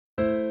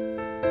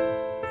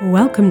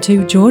Welcome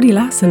to Geordie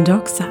Lass and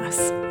Doc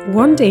Sass.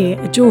 One day,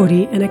 a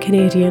Geordie and a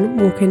Canadian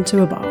walk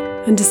into a bar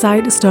and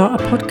decide to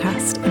start a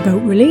podcast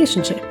about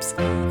relationships,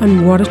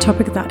 and what a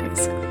topic that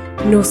is.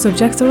 No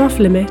subjects are off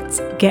limits.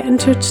 Get in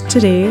touch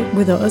today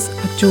with us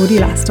at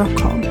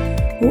geordielass.com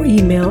or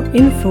email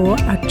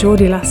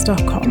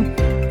info@geordielass.com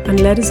and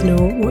let us know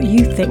what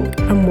you think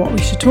and what we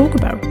should talk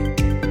about.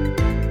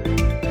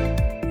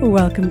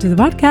 Welcome to the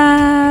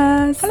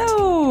podcast.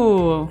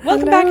 Hello.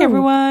 Welcome back,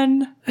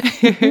 everyone.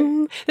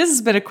 This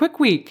has been a quick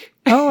week.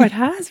 Oh, it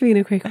has been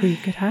a quick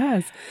week. It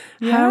has.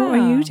 Yeah. How are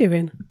you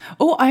doing?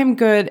 Oh, I'm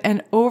good.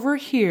 And over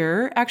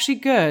here, actually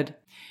good.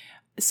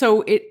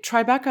 So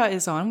Tribeca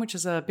is on, which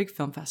is a big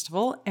film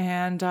festival.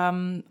 And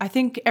I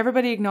think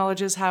everybody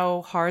acknowledges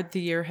how hard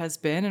the year has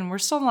been. And we're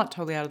still not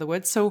totally out of the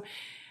woods. So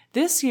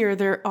this year,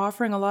 they're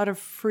offering a lot of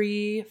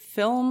free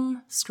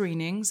film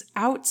screenings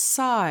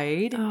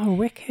outside. Oh,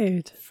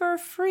 wicked. For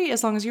free,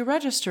 as long as you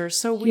register.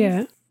 So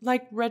we've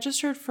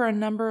registered for a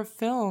number of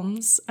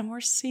films, and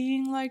we're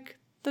seeing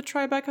the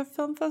Tribeca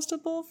Film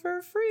Festival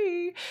for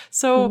free.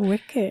 So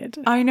wicked.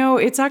 I know,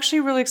 it's actually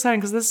really exciting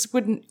because this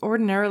wouldn't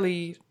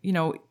ordinarily,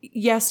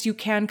 yes, you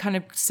can kind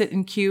of sit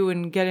in queue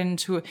and get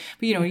into it,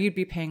 but you'd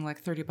be paying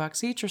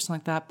 $30 each or something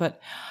like that. But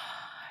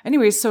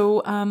anyway,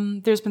 so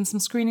there's been some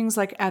screenings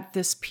at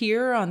this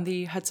pier on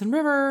the Hudson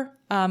River.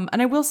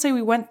 And I will say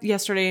we went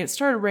yesterday and it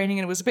started raining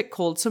and it was a bit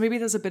cold. So maybe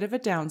there's a bit of a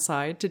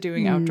downside to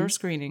doing outdoor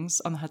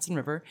screenings on the Hudson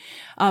River.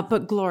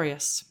 But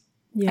glorious.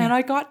 Yeah. And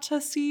I got to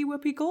see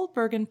Whoopi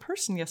Goldberg in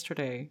person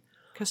yesterday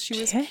because she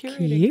was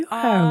curating. You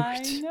out.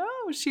 I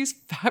know. She's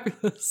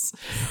fabulous.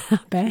 I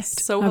bet.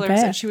 So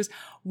hilarious. And she was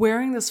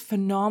wearing this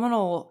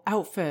phenomenal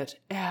outfit.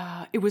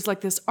 It was like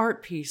this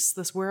art piece,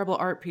 this wearable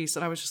art piece.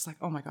 And I was just like,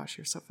 oh my gosh,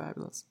 you're so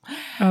fabulous.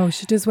 Oh,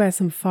 she does wear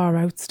some far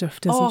out stuff,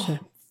 doesn't she?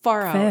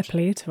 Far out. Fair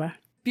play to her.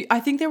 I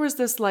think there was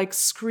this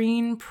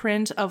screen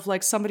print of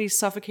somebody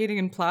suffocating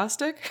in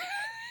plastic.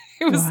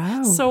 It was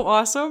so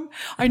awesome.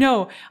 I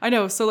know.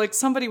 So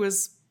somebody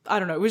was, I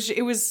don't know.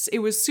 It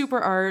was super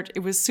art. It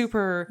was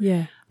super,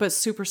 but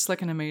super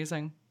slick and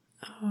amazing.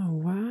 Oh,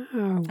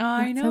 wow.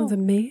 I know. Sounds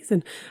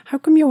amazing. How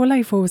come your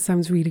life always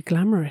sounds really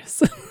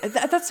glamorous?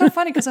 That's so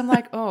funny because I'm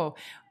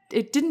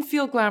it didn't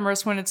feel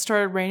glamorous when it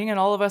started raining and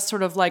all of us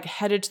sort of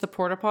headed to the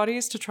porta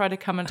potties to try to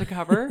come into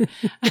cover.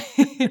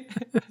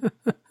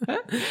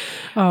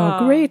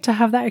 Great to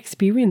have that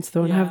experience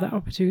though and have that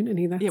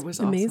opportunity. It was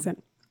amazing.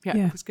 Awesome.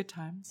 Yeah, it was good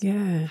times.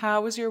 Yeah.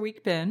 How has your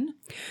week been?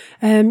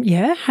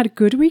 Had a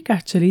good week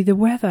actually. The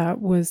weather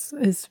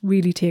is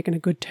really taking a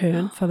good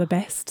turn for the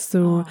best.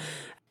 So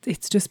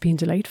it's just been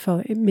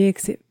delightful. It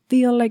makes it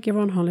feel like you're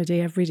on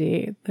holiday every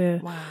day.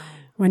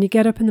 When you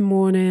get up in the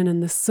morning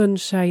and the sun's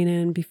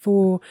shining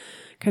before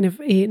kind of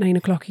 8-9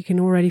 o'clock, you can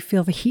already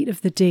feel the heat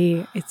of the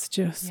day. It's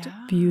just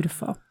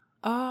beautiful.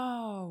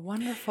 Oh,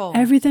 wonderful.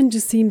 Everything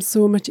just seems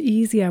so much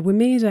easier. We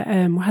made we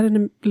had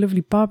a lovely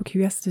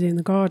barbecue yesterday in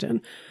the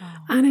garden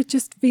and it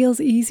just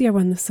feels easier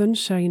when the sun's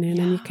shining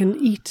and you can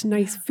eat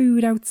nice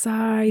food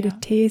outside.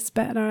 It tastes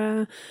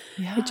better.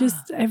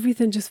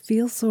 Everything just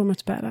feels so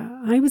much better.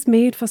 I was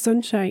made for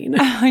sunshine.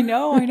 I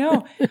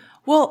know.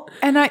 Well,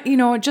 and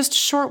just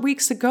short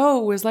weeks ago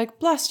was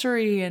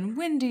blustery and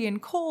windy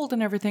and cold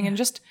and everything. And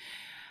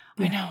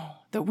I know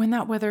that when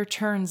that weather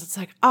turns, it's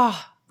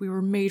we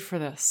were made for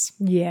this.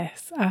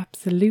 Yes,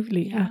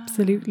 absolutely.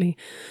 Absolutely.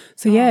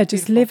 So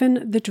just beautiful.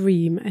 living the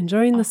dream,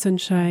 enjoying the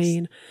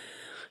sunshine.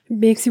 Nice.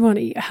 Makes you want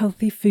to eat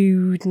healthy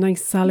food,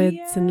 nice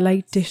salads and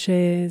light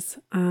dishes.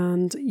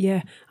 And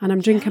I'm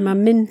drinking my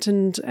mint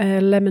and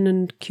lemon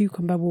and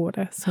cucumber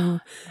water. So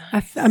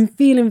nice. I'm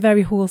feeling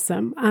very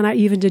wholesome. And I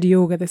even did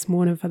yoga this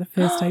morning for the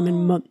first time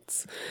in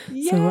months.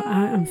 So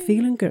I'm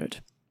feeling good.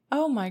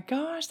 Oh my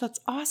gosh, that's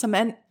awesome.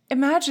 And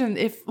imagine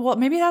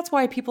maybe that's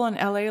why people in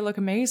LA look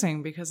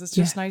amazing because it's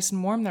just nice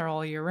and warm there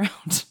all year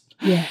round.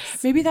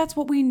 Yes. Maybe that's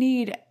what we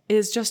need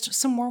is just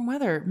some warm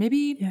weather.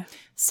 Maybe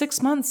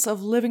 6 months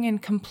of living in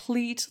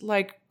complete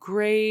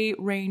gray,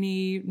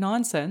 rainy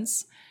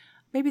nonsense.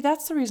 Maybe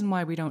that's the reason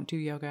why we don't do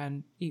yoga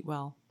and eat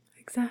well.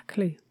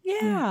 Exactly.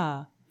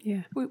 Yeah.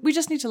 We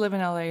just need to live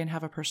in LA and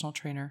have a personal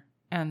trainer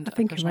and I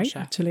think you're right,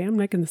 chef. actually. I'm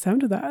liking the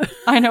sound of that.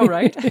 I know,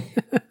 right?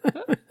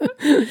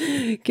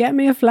 Get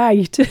me a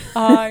flight.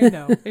 I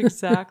know,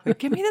 exactly.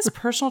 Give me this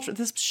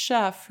this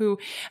chef who,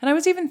 and I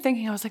was even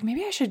thinking, I was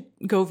maybe I should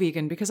go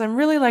vegan because I'm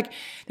really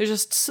there's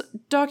just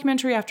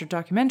documentary after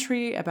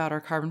documentary about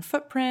our carbon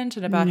footprint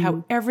and about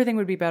how everything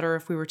would be better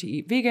if we were to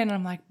eat vegan.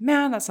 And I'm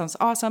man, that sounds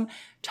awesome.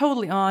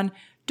 Totally on.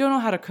 Don't know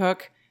how to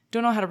cook.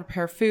 Don't know how to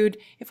prepare food.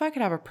 If I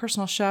could have a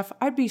personal chef,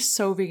 I'd be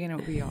so vegan. It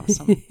would be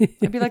awesome.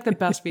 I'd be the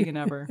best vegan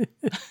ever.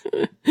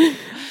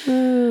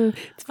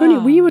 It's funny.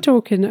 We were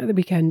talking at the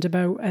weekend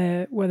about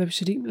whether we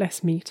should eat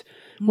less meat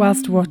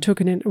whilst we're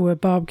tucking into a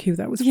barbecue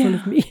that was full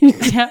of meat.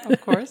 Yeah,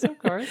 of course.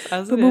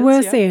 But we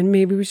were saying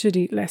maybe we should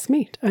eat less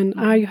meat. And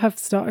I have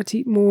started to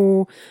eat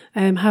more,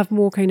 have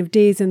more kind of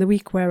days in the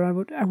week where I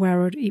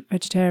would eat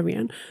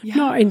vegetarian. Yeah.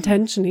 Not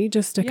intentionally,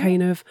 just a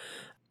kind of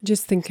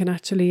just thinking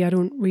actually I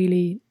don't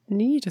really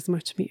need as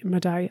much meat in my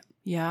diet.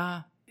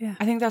 Yeah. Yeah.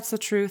 I think that's the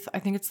truth. I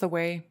think it's the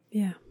way.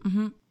 Yeah.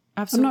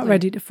 Absolutely. I'm not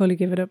ready to fully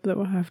give it up,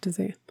 though, I have to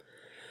say.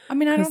 I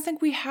mean, I don't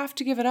think we have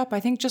to give it up. I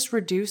think just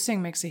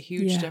reducing makes a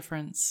huge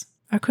difference.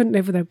 I couldn't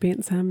live without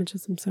bacon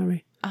sandwiches. I'm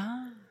sorry.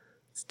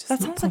 It's just That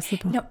not sounds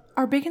possible. like... Now,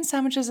 are bacon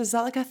sandwiches, is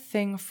that like a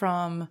thing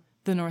from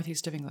the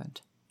northeast of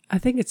England? I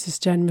think it's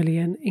just generally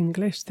an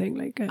English thing,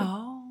 like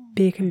a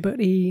bacon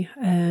butty,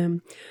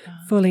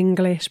 full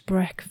English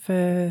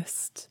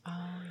breakfast.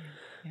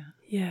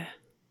 Yeah.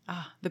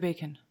 The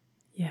bacon.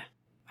 Yeah.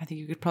 I think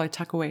you could probably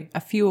tuck away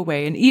a few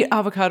away and eat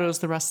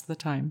avocados the rest of the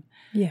time.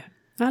 Yeah.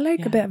 I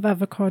like a bit of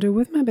avocado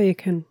with my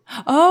bacon.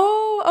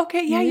 Oh,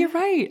 okay. Yeah, you're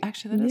right.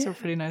 Actually, that is a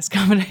pretty nice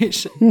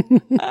combination.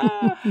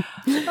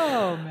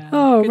 Oh, man.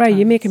 Oh, Good right. You're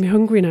times. making me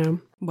hungry now.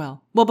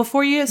 Well,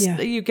 before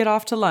you get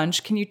off to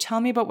lunch, can you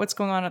tell me about what's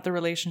going on at the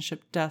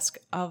relationship desk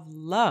of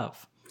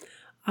love?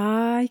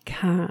 I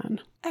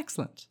can.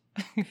 Excellent.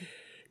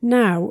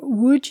 Now,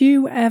 would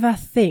you ever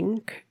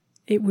think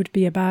it would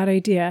be a bad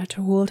idea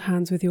to hold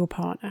hands with your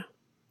partner?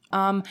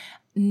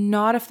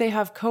 Not if they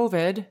have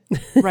COVID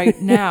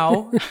right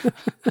now,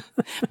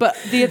 but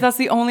that's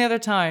the only other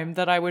time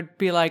that I would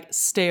be like,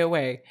 stay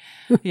away.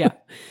 Yeah.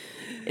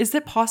 Is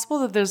it possible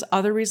that there's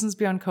other reasons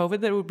beyond COVID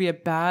that it would be a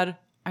bad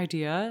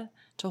idea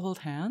to hold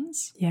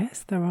hands?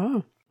 Yes, there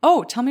are.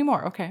 Oh, tell me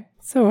more. Okay.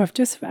 So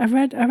I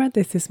read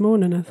this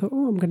morning. I thought,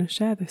 I'm going to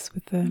share this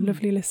with the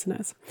lovely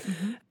listeners.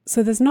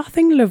 So there's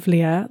nothing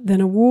lovelier than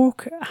a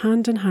walk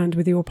hand in hand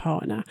with your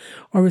partner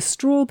or a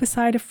stroll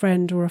beside a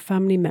friend or a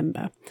family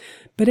member.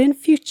 But in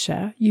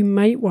future, you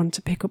might want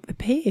to pick up the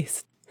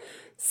pace.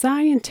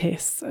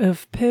 Scientists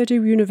of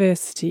Purdue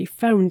University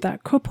found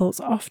that couples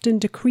often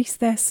decrease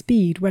their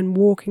speed when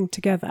walking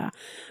together,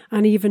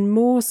 and even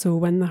more so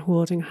when they're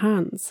holding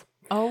hands.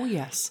 Oh,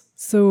 yes.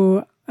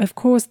 So, of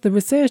course, the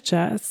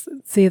researchers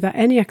say that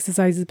any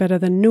exercise is better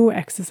than no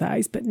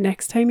exercise, but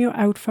next time you're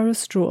out for a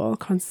stroll,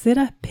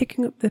 consider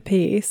picking up the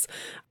pace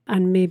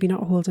and maybe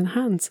not holding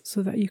hands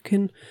so that you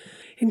can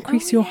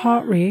increase your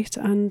heart rate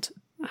and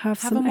have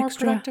some a more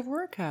extra productive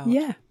workout.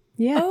 Yeah.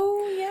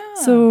 Oh,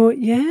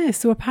 yeah.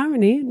 So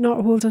apparently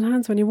not holding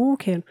hands when you're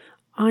walking.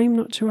 I'm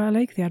not sure I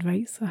like the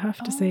advice, I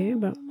have to say,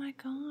 but oh my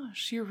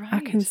gosh, you're right.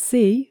 I can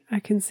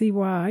see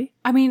why.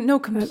 I mean, no,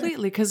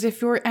 completely. Because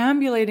if you're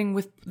ambulating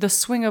with the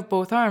swing of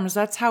both arms,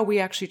 that's how we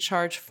actually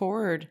charge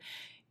forward.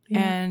 Yeah.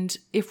 And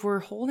if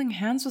we're holding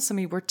hands with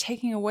somebody, we're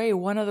taking away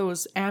one of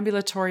those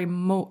ambulatory,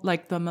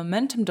 like the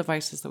momentum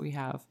devices that we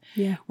have.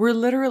 Yeah. We're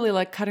literally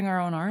like cutting our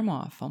own arm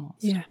off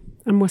almost. Yeah.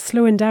 And we're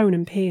slowing down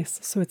in pace.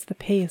 So it's the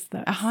pace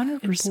that's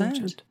 100%.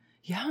 important.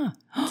 Yeah.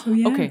 So,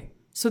 yeah. Okay.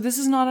 So this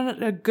is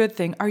not a good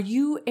thing.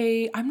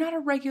 I'm not a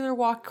regular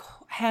walk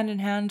hand in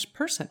hand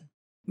person.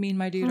 Me and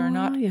my dude are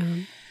not. Yeah.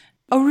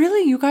 Oh,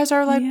 really? You guys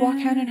are like walk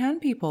hand in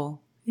hand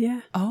people?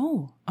 Yeah.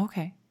 Oh,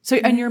 okay. So,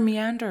 and you're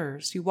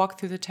meanders. You walk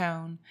through the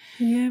town.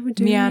 Yeah, we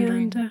do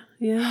meander.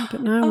 Yeah,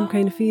 but now I'm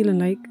kind of feeling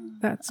like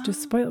that's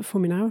just spoiled for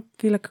me now. I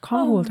feel like I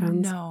can't hold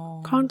hands.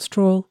 No. Can't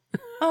stroll.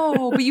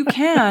 Oh, but you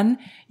can.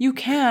 You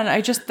can.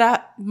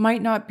 That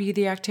might not be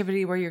the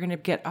activity where you're going to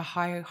get a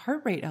high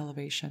heart rate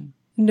elevation.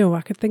 No,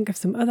 I could think of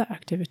some other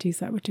activities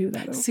that would do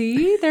that. Though.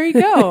 See, there you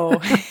go.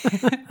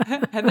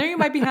 And there you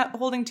might be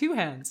holding two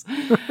hands.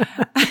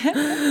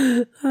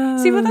 See,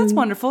 but that's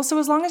wonderful. So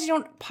as long as you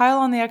don't pile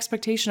on the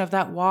expectation of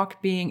that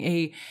walk being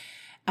a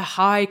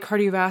high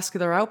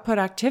cardiovascular output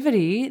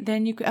activity,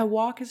 then a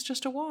walk is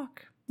just a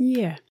walk.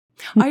 Yeah.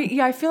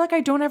 I feel like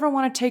I don't ever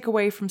want to take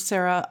away from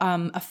Sarah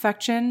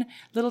affection,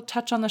 little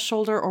touch on the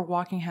shoulder, or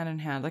walking hand in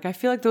hand. Like I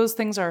feel like those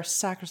things are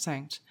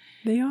sacrosanct.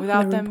 They are.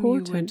 Without They're them,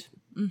 important. you would.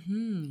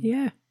 Mm-hmm.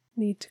 Yeah,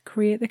 need to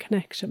create the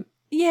connection.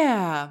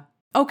 Yeah.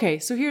 Okay,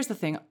 so here's the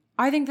thing.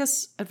 I think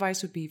this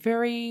advice would be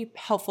very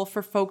helpful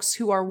for folks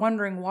who are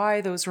wondering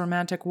why those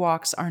romantic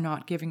walks are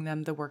not giving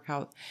them the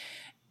workout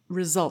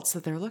results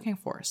that they're looking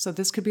for. So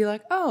this could be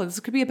like, this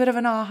could be a bit of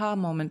an aha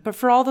moment. But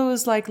for all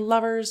those like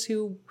lovers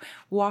who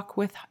walk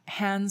with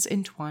hands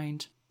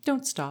entwined,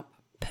 don't stop.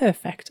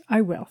 Perfect. I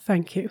will.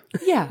 Thank you.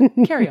 Yeah,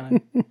 carry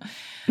on.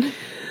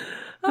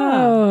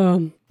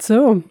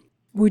 So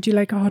would you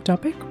like a hot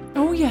topic?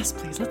 Oh, yes,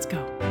 please. Let's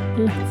go.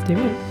 Let's do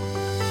it.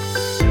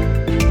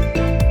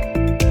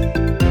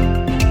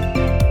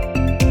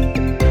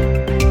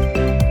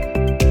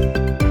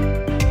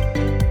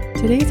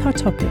 Today's hot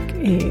topic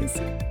is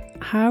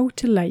how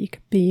to like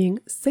being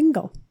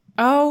single.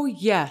 Oh,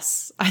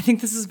 yes. I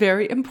think this is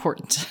very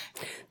important.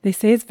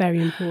 This is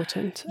very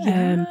important.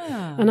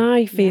 And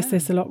I face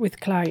this a lot with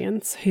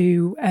clients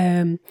who...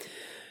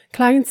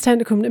 Clients tend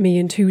to come to me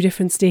in two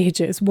different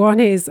stages. One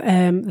is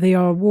they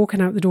are walking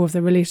out the door of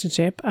their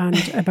relationship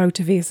and about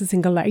to face a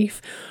single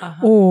life,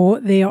 or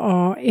they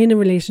are in a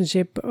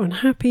relationship but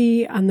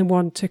unhappy and they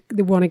want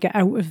to get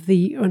out of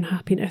the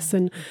unhappiness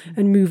and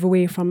move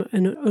away from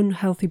an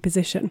unhealthy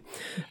position.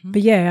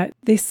 But yeah,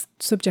 this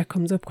subject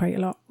comes up quite a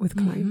lot with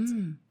clients.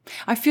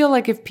 I feel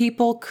like if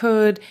people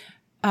could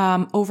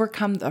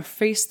overcome or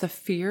face the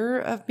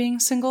fear of being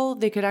single,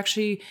 they could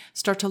actually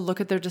start to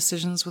look at their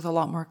decisions with a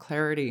lot more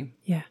clarity.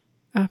 Yeah,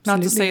 absolutely.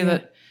 Not to say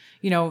that,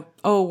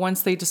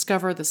 once they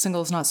discover that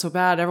single is not so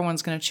bad,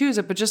 everyone's going to choose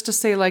it. But just to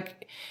say,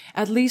 like,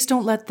 at least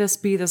don't let this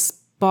be this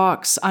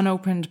box,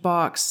 unopened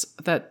box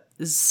that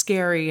is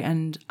scary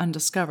and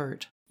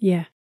undiscovered.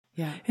 Yeah.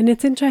 Yeah. And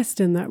it's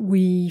interesting that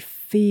we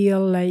feel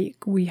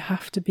like we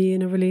have to be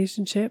in a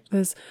relationship.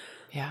 There's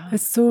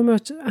so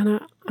much, and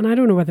I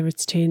don't know whether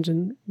it's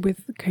changing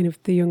with kind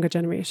of the younger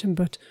generation,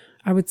 but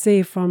I would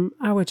say from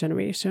our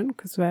generation,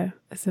 because we're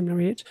a similar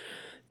age,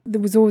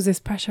 there was always this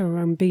pressure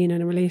around being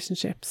in a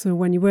relationship. So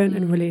when you weren't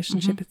in a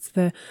relationship, it's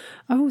so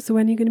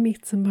when are you going to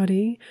meet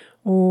somebody?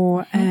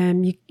 Or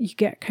you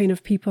get kind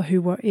of people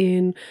who were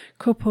in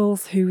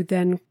couples who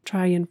then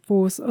try and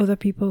force other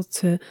people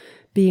to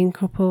be in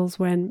couples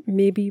when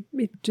maybe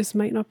it just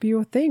might not be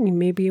your thing.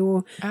 Maybe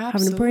you're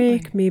having a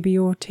break, maybe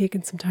you're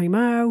taking some time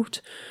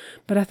out.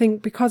 But I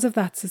think because of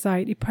that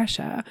society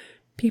pressure,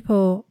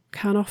 people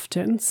can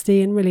often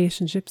stay in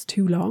relationships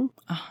too long.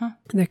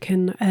 They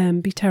can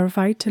be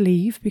terrified to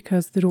leave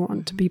because they don't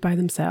want to be by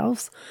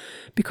themselves,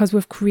 because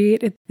we've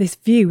created this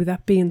view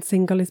that being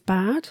single is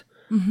bad.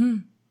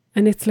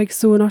 And it's like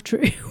so not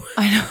true.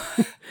 I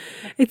know.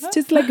 It's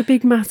just like a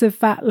big massive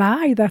fat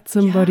lie that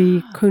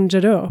somebody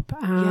conjured up,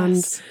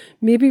 and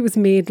maybe it was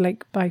made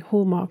like by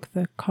Hallmark,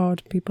 the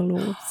card people,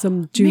 or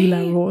some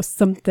jeweler or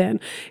something.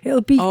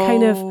 It'll be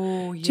kind of,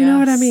 do you know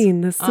what I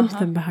mean? There's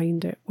something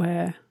behind it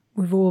where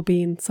we've all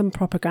been some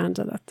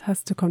propaganda that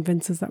has to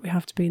convince us that we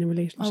have to be in a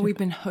relationship. Oh, we've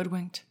been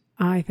hoodwinked.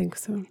 I think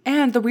so.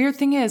 And the weird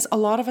thing is, a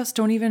lot of us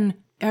don't even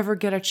ever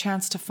get a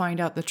chance to find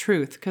out the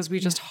truth because we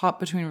just hop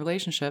between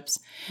relationships.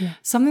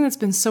 Something that's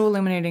been so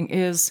illuminating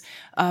is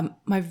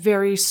my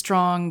very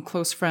strong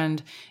close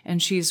friend,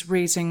 and she's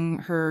raising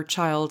her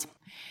child.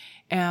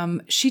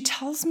 She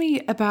tells me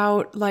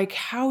about like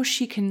how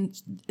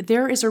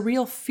there is a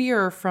real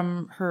fear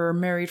from her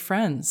married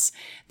friends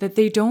that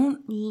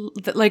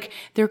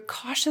they're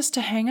cautious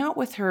to hang out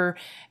with her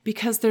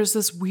because there's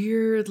this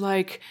weird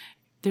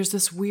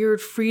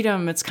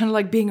freedom. It's kind of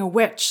like being a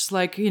witch.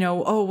 Like,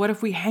 what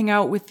if we hang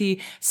out with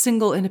the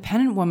single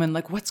independent woman?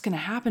 Like, what's going to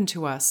happen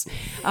to us?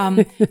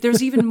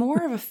 There's even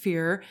more of a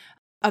fear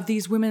of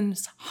these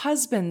women's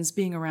husbands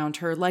being around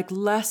her, like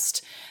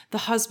lest the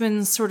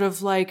husbands sort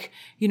of like,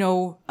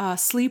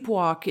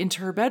 sleepwalk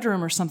into her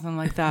bedroom or something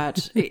like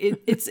that.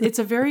 It's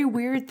a very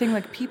weird thing.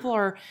 Like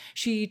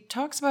she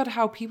talks about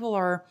how people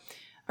are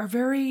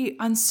very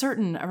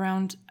uncertain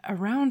around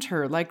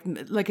her, like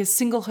a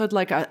singlehood,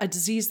 like a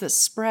disease that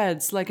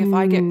spreads. Like if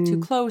I get too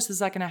close, is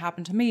that going to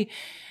happen to me?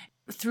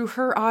 Through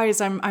her eyes,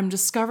 I'm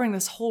discovering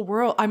this whole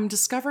world. I'm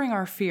discovering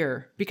our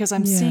fear because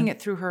I'm seeing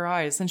it through her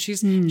eyes. And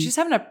she's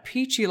having a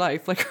peachy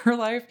life. Like her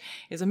life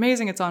is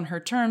amazing. It's on her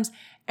terms.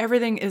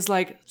 Everything is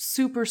like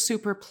super,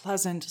 super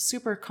pleasant,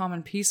 super calm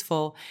and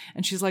peaceful.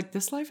 And she's like,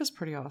 this life is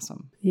pretty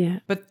awesome. Yeah.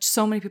 But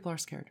so many people are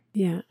scared.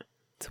 Yeah.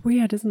 It's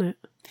weird, isn't it?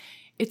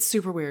 It's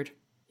super weird.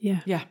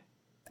 Yeah. Yeah.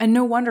 And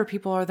no wonder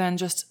people are then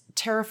just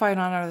terrified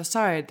on the other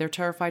side. They're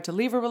terrified to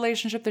leave a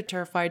relationship. They're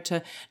terrified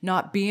to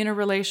not be in a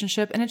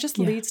relationship. And it just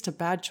leads to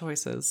bad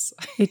choices.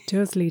 It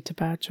does lead to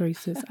bad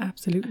choices.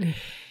 Absolutely.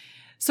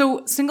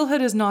 So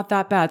singlehood is not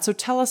that bad. So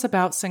tell us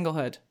about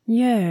singlehood.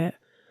 Yeah.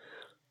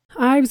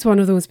 I was one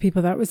of those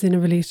people that was in a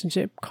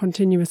relationship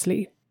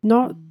continuously,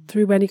 not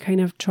through any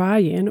kind of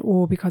trying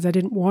or because I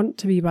didn't want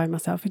to be by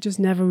myself. It just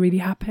never really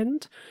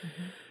happened.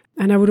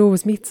 And I would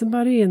always meet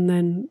somebody and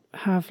then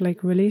have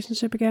like a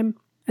relationship again.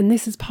 And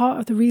this is part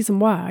of the reason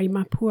why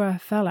my poor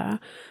fella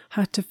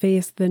had to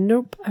face the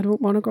nope, I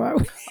don't want to go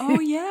out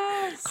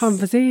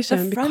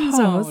conversation, the friend because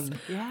zone.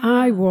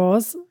 I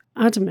was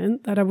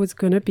adamant that I was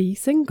going to be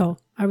single.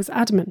 I was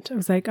adamant. I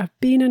was like, I've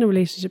been in a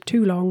relationship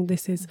too long.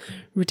 This is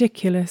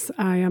ridiculous.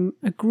 I am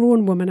a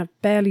grown woman.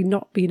 I've barely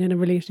not been in a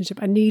relationship.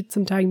 I need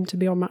some time to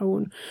be on my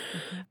own.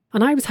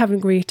 And I was having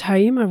a great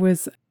time.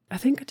 I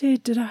think I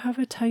did. Did I have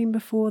a time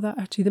before that?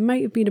 Actually, there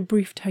might have been a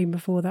brief time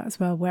before that as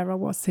well where I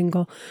was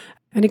single.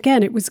 And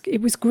again, it was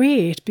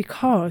great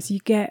because you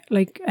get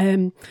like,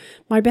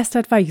 my best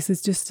advice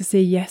is just to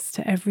say yes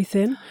to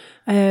everything.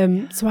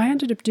 So I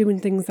ended up doing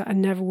things that I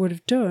never would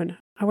have done.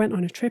 I went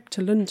on a trip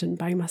to London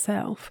by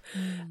myself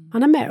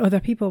and I met other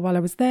people while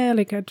I was there.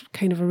 Like I'd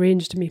kind of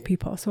arranged to meet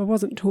people. So I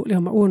wasn't totally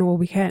on my own all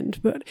weekend,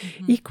 but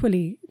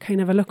equally kind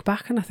of I look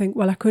back and I think,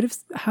 well, I could have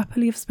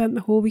happily have spent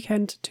the whole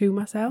weekend to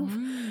myself.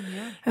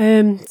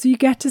 So you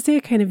get to say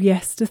kind of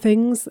yes to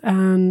things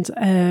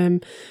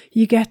and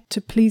you get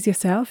to please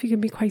yourself. You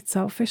can be quite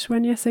selfish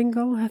when you're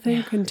single, I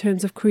think, in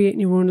terms of creating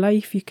your own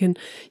life. You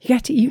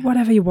get to eat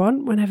whatever you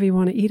want whenever you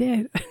want to eat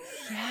it.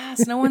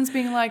 Yes, no one's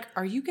being like,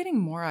 are you getting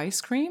more ice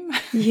cream?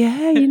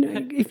 Yeah,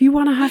 if you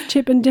want to have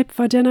chip and dip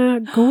for dinner,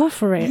 go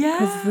for it.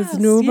 Because there's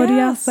nobody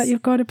else that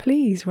you've got to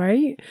please,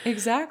 right?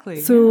 Exactly.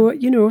 So,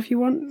 if you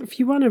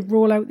want to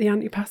roll out the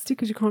antipasti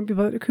because you can't be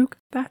bothered to cook,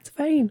 that's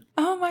fine.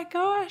 Oh my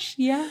gosh,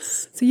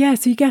 yes. So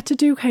you get to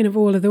do kind of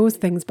all of those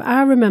things. But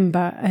I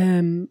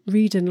remember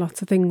reading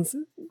lots of things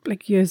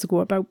like years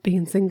ago about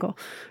being single.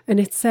 And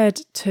it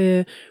said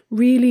to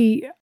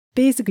really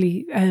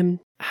basically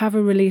have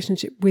a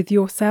relationship with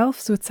yourself.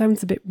 So it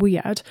sounds a bit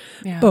weird,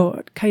 Yeah.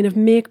 but kind of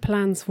make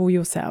plans for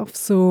yourself.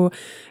 So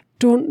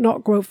don't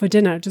not go out for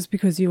dinner just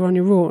because you're on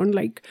your own.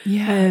 Like,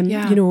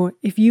 Yeah. you know,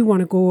 if you want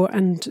to go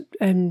and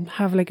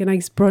have like a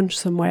nice brunch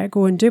somewhere,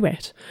 go and do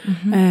it.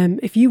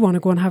 If you want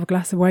to go and have a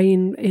glass of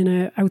wine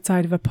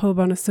outside of a pub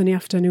on a sunny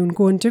afternoon,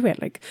 go and do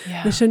it. Like,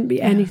 there shouldn't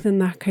be anything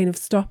that kind of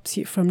stops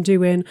you from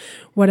doing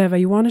whatever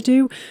you want to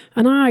do.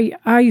 And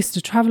I used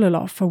to travel a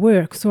lot for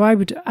work, so I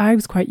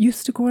was quite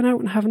used to going out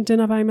and having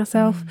dinner by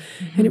myself,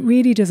 and it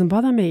really doesn't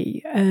bother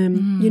me.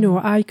 You know,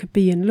 I could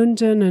be in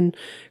London and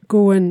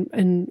go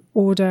and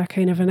order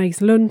kind of a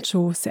nice lunch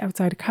or sit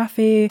outside a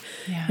cafe,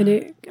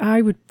 and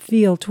I would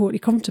feel totally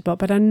comfortable.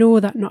 But I know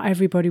that not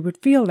everybody would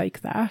feel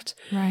like that.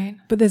 Right.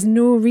 But there's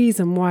no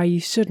reason why you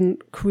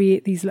shouldn't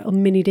create these little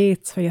mini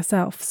dates for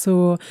yourself.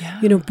 So,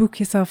 you know, book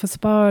yourself a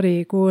spa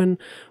day, or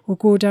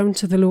go down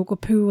to the local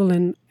pool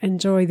and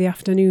enjoy the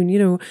afternoon. You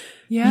know,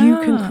 you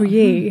can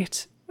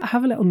create,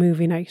 have a little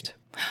movie night.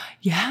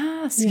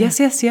 Yes.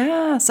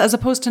 As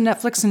opposed to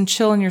Netflix and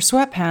chill in your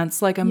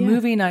sweatpants, like a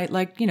movie night,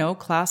 like, you know,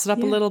 class it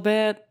up a little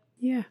bit.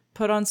 Yeah.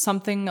 Put on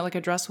something like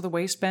a dress with a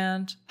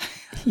waistband.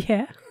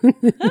 Yeah.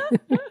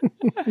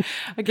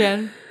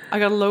 Again, I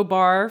got a low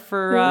bar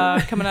for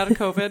coming out of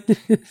COVID.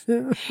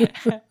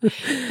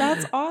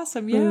 That's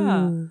awesome.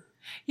 Yeah.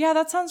 Yeah,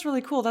 that sounds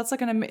really cool. That's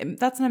like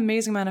that's an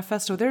amazing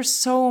manifesto. There's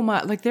so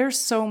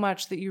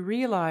much that you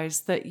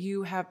realize that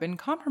you have been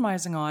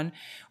compromising on.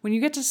 When you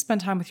get to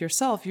spend time with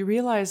yourself, you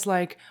realize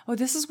like, oh,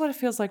 this is what it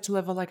feels like to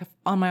live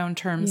on my own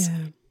terms.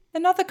 Yeah.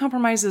 And not that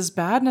compromise is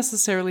bad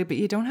necessarily, but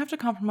you don't have to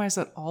compromise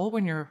at all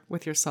when you're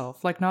with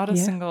yourself. Like not a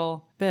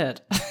single bit.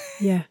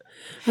 Yeah.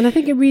 And I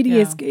think it really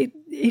is,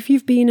 if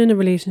you've been in a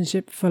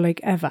relationship for like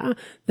ever,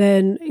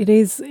 then it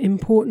is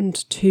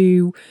important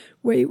to,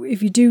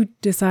 if you do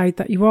decide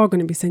that you are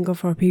going to be single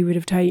for a period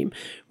of time,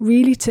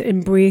 really to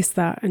embrace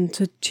that and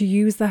to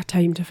use that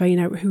time to find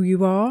out who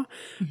you are,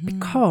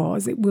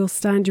 because it will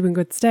stand you in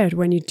good stead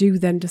when you do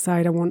then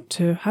decide, I want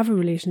to have a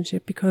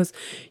relationship, because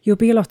you'll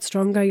be a lot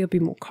stronger, you'll be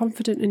more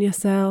confident in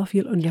yourself,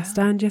 you'll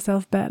understand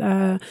yourself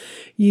better,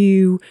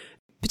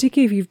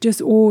 particularly if you've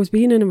just always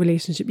been in a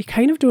relationship, you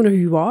kind of don't know who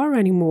you are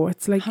anymore.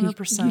 It's like you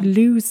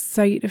lose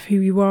sight of who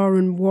you are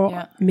and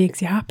what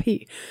makes you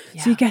happy.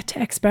 Yeah. So you get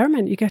to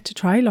experiment, you get to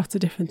try lots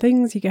of different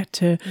things, you get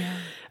to,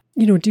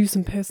 you know, do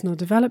some personal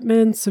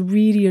development, so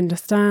really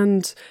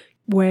understand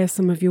where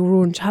some of your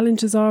own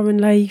challenges are in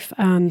life,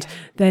 and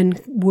then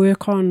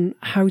work on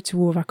how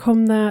to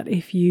overcome that.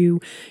 If you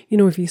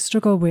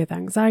struggle with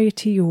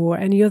anxiety or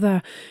any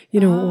other,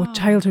 or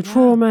childhood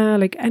trauma,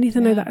 like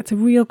anything like that, it's a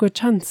real good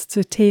chance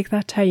to take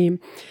that time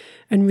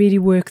and really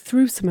work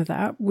through some of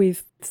that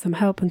with some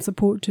help and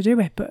support to do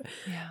it. But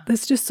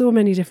there's just so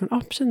many different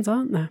options,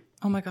 aren't there?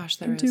 Oh my gosh,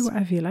 there is. Do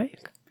whatever you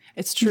like.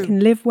 It's true. You can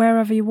live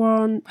wherever you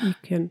want. You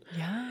can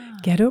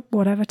get up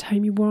whatever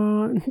time you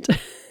want.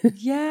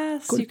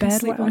 Yes. Go to you can bed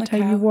sleep whatever on the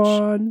time couch. you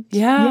want.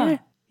 Yeah.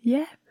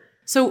 Yeah.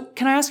 So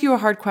can I ask you a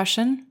hard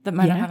question that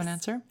might not have an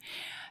answer?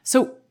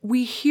 So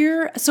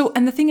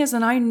and the thing is,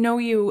 and I know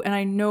you and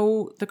I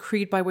know the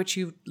creed by which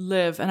you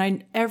live,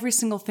 and every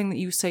single thing that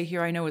you say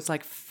here, I know is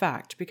like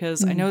fact,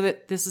 because I know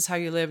that this is how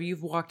you live.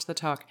 You've walked the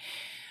talk.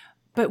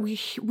 But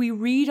we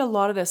read a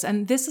lot of this,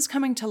 and this is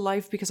coming to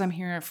life because I'm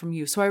hearing it from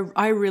you. So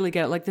I really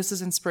get it. Like, this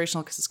is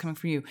inspirational because it's coming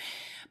from you.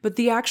 But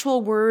the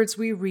actual words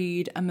we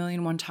read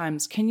 1,000,001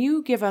 times, can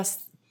you give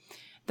us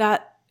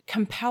that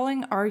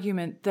compelling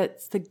argument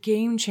that's the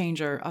game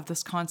changer of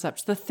this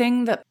concept, the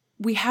thing that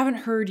we haven't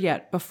heard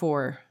yet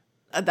before?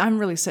 I'm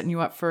really setting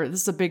you up for,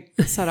 this is a big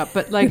setup,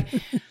 but like,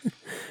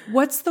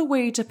 what's the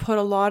way to put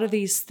a lot of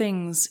these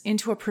things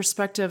into a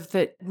perspective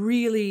that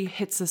really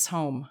hits us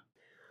home?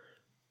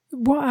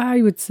 What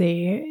I would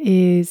say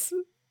is,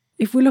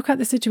 if we look at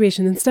the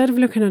situation, instead of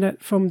looking at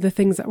it from the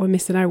things that we're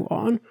missing out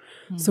on,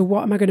 so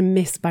what am I going to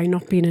miss by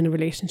not being in a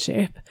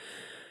relationship?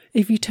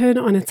 If you turn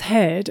it on its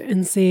head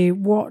and say,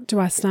 what do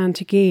I stand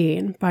to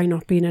gain by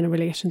not being in a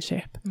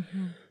relationship?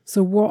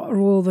 So what are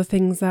all the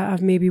things that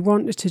I've maybe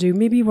wanted to do?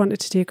 Maybe you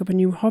wanted to take up a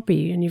new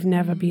hobby and you've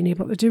never been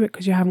able to do it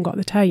because you haven't got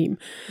the time.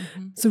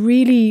 So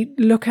really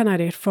looking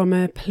at it from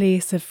a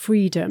place of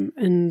freedom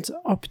and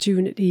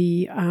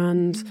opportunity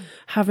and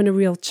having a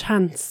real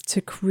chance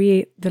to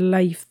create the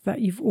life that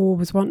you've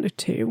always wanted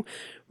to,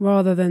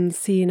 rather than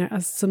seeing it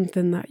as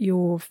something that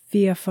you're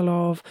fearful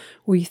of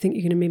or you think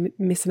you're going to be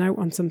missing out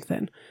on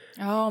something.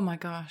 Oh my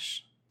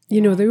gosh. You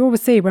know, they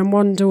always say when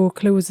one door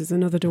closes,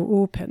 another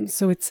door opens.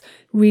 So it's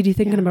really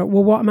thinking about,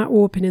 well, what am I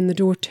opening the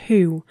door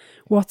to?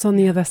 What's on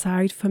the other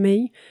side for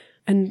me?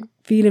 And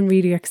feeling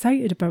really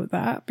excited about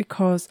that,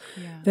 because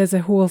there's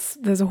a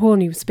whole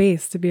new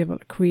space to be able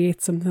to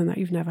create something that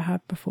you've never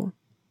had before.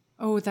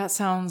 Oh, that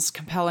sounds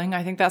compelling.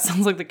 I think that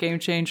sounds like the game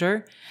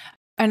changer.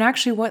 And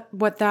actually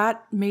what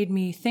that made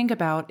me think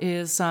about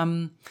is,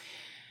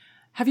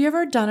 have you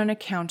ever done an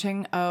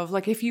accounting of,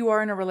 like, if you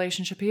are in a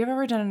relationship, have you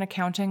ever done an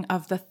accounting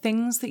of the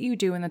things that you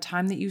do and the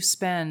time that you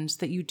spend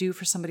that you do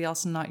for somebody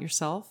else and not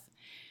yourself?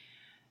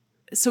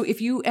 So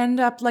if you end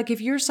up like,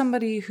 if you're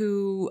somebody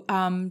who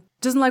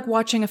doesn't like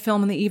watching a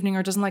film in the evening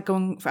or doesn't like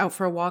going out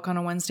for a walk on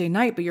a Wednesday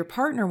night, but your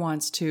partner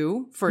wants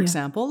to, for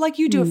example, like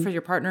you do it for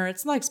your partner,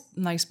 it's like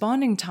nice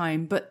bonding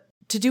time. But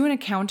to do an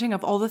accounting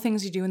of all the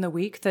things you do in the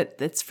week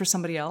that's for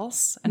somebody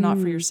else and not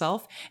for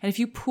yourself. And if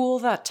you pool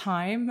that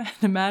time, and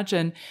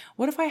imagine,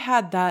 what if I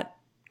had that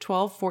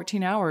 12,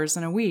 14 hours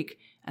in a week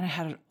and I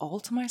had it all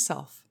to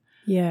myself?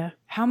 Yeah.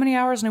 How many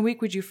hours in a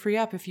week would you free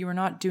up if you were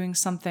not doing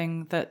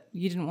something that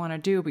you didn't want to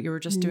do, but you were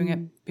just doing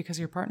it because of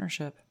your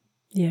partnership?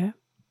 Yeah.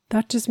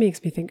 That just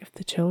makes me think of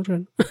the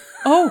children.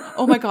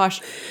 Oh my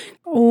gosh.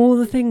 All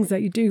the things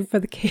that you do for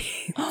the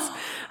kids.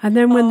 And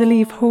then when they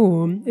leave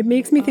home, it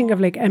makes me think of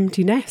like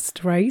empty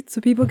nest, right?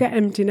 So people get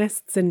empty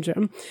nest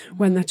syndrome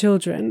when their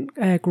children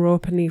grow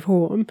up and leave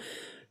home.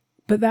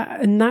 But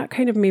that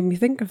kind of made me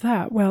think of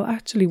that. Well,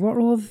 actually, what are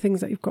all the things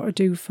that you've got to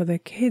do for the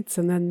kids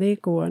and then they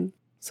go on?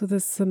 So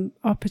there's some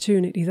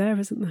opportunity there,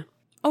 isn't there?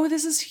 Oh,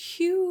 this is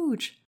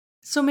huge.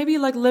 So maybe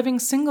like living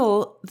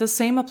single, the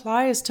same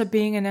applies to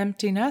being an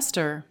empty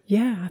nester.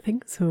 Yeah, I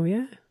think so,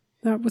 yeah.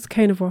 That was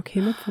kind of what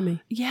came up for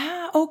me.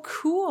 Yeah. Oh,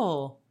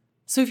 cool.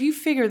 So if you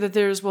figure that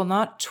there's, well,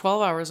 not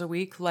 12 hours a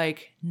week,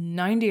 like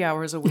 90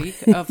 hours a week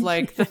of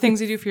like the things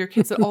you do for your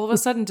kids that all of a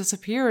sudden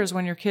disappears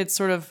when your kids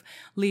sort of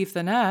leave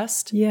the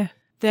nest. Yeah.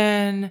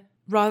 Then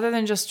rather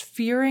than just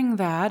fearing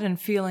that and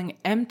feeling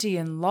empty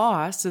and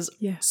lost,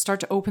 start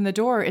to open the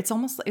door.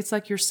 It's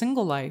like your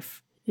single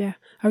life. Yeah.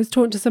 I was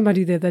talking to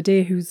somebody the other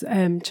day whose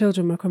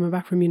children were coming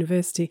back from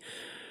university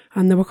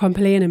and they were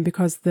complaining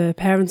because the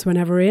parents were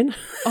never in.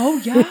 Oh,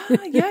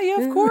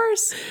 yeah, of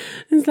course.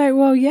 It's like,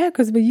 well, yeah,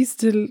 because we're used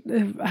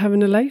to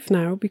having a life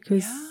now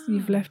because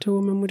you've left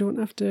home and we don't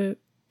have to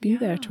be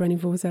there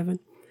 24/7.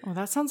 Oh,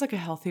 that sounds like a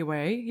healthy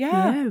way.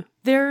 Yeah.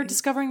 They're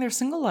discovering their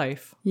single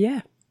life.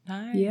 Yeah.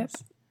 Nice. Yep.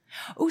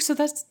 Oh, so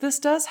this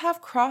does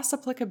have cross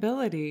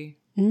applicability,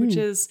 which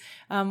is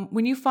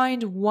when you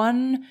find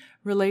one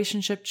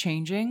relationship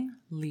changing,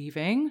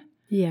 leaving,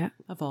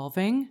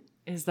 evolving,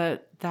 is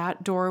that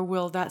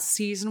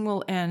season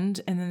will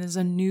end and then there's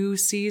a new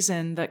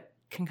season that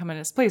can come in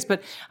its place.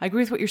 But I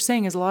agree with what you're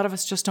saying is a lot of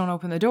us just don't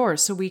open the door.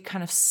 So we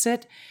kind of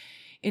sit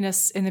in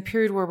the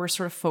period where we're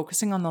sort of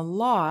focusing on the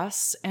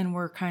loss and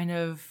we're kind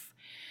of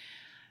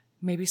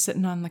maybe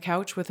sitting on the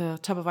couch with a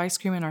tub of ice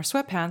cream in our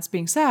sweatpants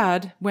being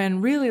sad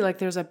when really like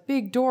there's a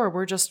big door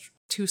we're just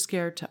too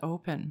scared to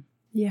open.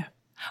 Yeah.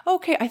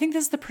 Okay, I think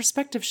this is the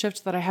perspective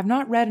shift that I have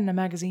not read in a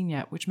magazine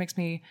yet, which makes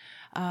me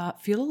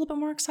feel a little bit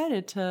more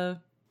excited to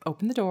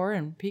open the door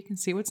and peek and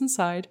see what's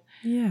inside.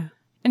 Yeah.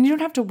 And you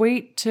don't have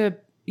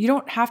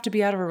to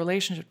be out of a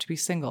relationship to be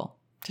single,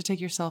 to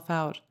take yourself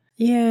out.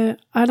 Yeah,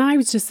 and I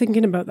was just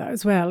thinking about that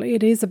as well.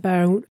 It is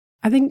about,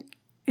 I think,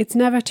 it's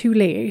never too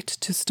late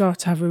to start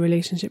to have a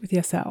relationship with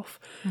yourself.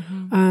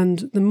 Mm-hmm.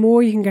 And the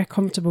more you can get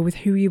comfortable with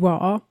who you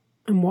are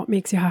and what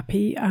makes you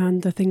happy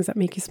and the things that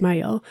make you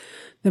smile,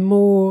 the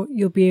more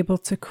you'll be able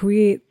to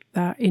create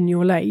that in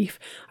your life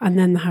and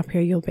then the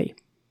happier you'll be.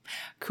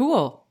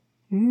 Cool.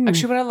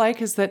 Actually, what I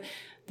like is that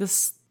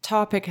this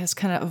topic has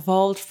kind of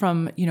evolved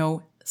from,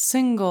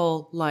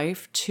 single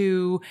life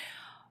to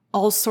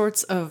all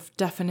sorts of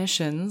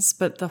definitions.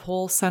 But the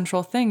whole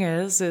central thing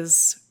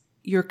is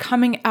you're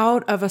coming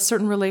out of a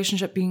certain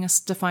relationship being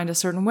defined a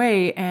certain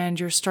way, and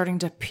you're starting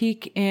to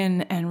peek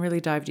in and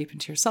really dive deep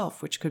into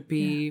yourself, which could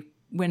be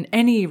when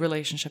any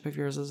relationship of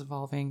yours is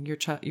evolving,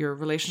 your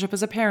relationship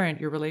as a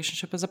parent, your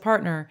relationship as a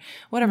partner,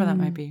 whatever that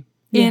might be,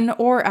 in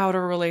or out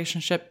of a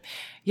relationship.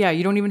 Yeah,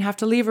 you don't even have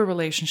to leave a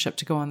relationship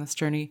to go on this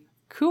journey.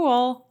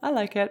 Cool. I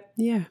like it.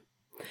 Yeah.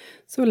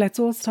 So let's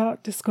all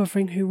start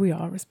discovering who we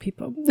are as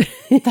people.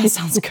 That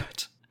sounds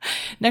good.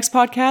 Next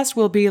podcast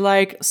will be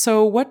like,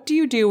 so what do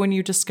you do when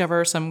you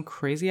discover some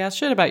crazy ass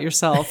shit about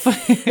yourself?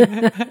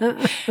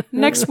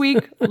 Next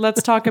week,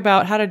 let's talk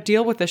about how to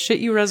deal with the shit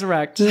you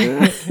resurrect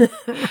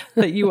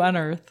that you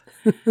unearth.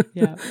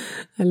 Yeah.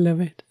 I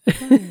love it.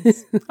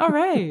 Nice. All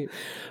right.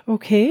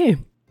 Okay.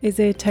 Is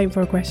it time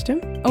for a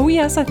question? Oh,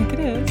 yes, I think it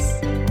is.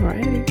 All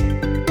right.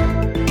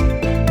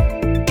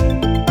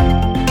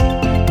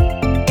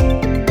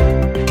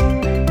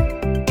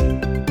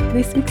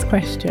 This week's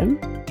question.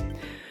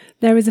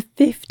 There is a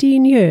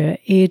 15-year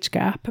age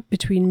gap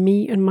between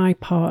me and my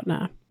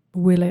partner.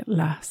 Will it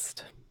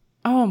last?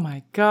 Oh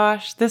my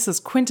gosh, this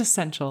is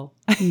quintessential.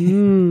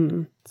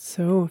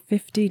 So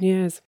 15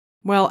 years.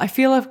 Well, I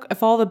feel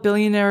if all the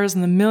billionaires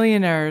and the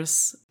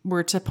millionaires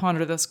were to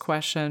ponder this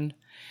question,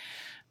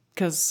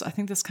 because I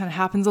think this kind of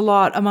happens a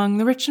lot among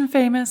the rich and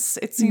famous,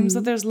 it seems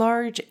that there's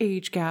large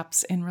age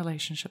gaps in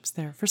relationships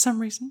there for some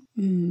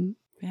reason.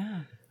 Yeah.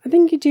 I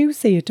think you do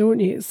see it, don't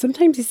you?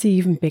 Sometimes you see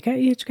even bigger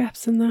age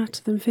gaps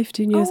than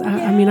 15 years. Oh,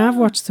 yeah. I mean, I've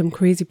watched some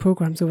crazy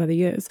programs over the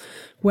years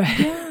where...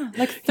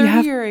 like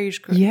 30-year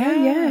age group.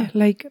 Yeah.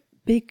 Like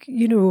big,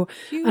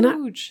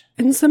 Huge.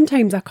 And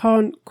sometimes I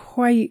can't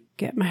quite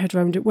get my head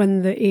around it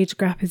when the age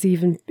gap is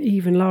even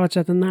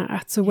larger than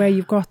that. So where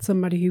you've got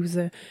somebody who's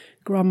a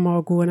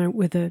grandma going out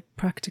with a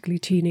practically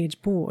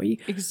teenage boy.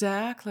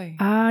 Exactly.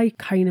 I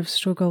kind of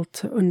struggle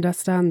to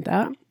understand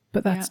that.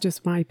 but that's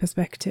just my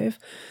perspective.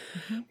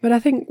 But I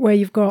think where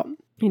you've got,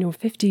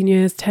 15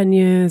 years, 10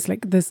 years,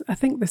 like I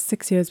think there's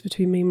 6 years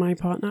between me and my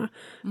partner.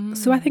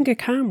 So I think it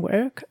can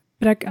work.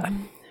 But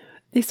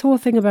this whole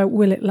thing about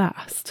will it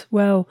last?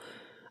 Well,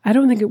 I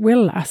don't think it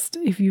will last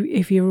if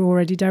you're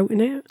already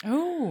doubting it.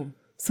 Oh,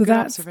 so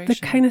that's the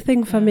kind of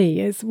thing for me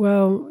is,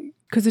 well,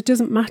 because it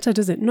doesn't matter,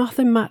 does it?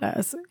 Nothing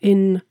matters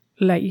in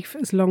life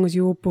as long as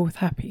you're both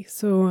happy.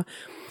 So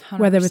 100%.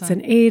 Whether it's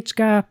an age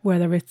gap,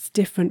 whether it's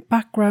different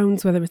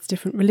backgrounds, whether it's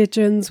different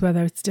religions,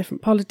 whether it's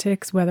different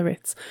politics, whether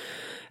it's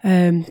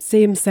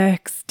same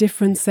sex,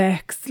 different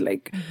sex,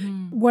 like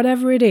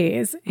whatever it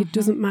is, it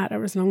doesn't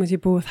matter as long as you're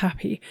both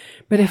happy.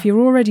 But if you're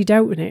already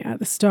doubting it at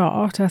the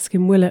start,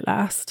 asking will it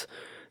last,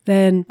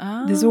 then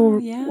there's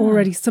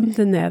already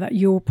something there that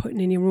you're putting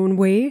in your own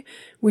way,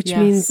 which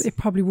means it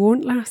probably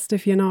won't last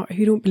if you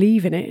don't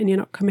believe in it and you're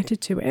not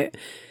committed to it.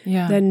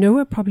 Then no,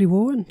 it probably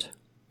won't.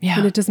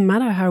 And it doesn't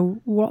matter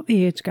what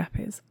the age gap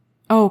is.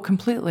 Oh,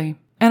 completely.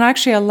 And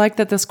actually, I like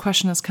that this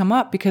question has come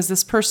up because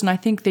this person, I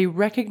think they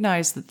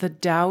recognize that the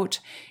doubt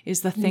is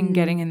the thing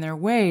getting in their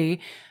way.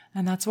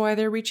 And that's why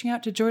they're reaching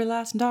out to Joy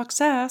Lass and Doc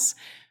Sass,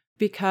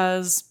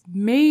 because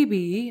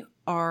maybe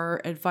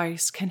our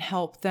advice can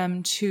help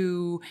them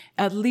to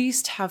at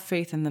least have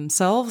faith in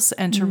themselves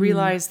and to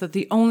realize that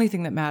the only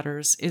thing that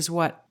matters is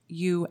what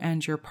you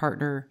and your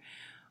partner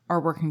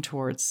are working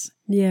towards.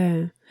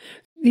 Yeah.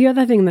 The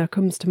other thing that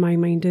comes to my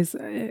mind is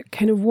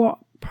kind of what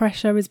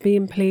pressure is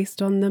being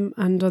placed on them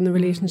and on the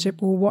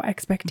relationship, or what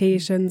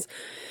expectations.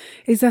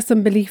 Is there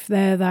some belief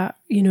there that,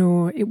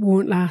 it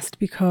won't last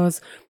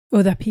because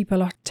other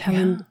people are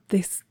telling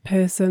this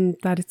person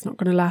that it's not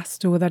going to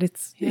last, or that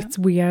it's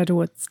weird,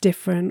 or it's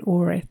different,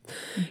 or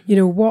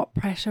what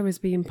pressure is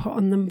being put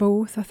on them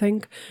both, I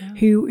think.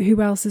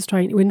 Who else is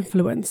trying to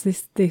influence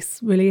this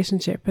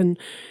relationship and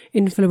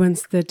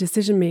influence the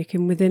decision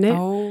making within it?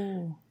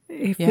 Oh,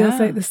 it feels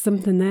like there's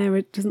something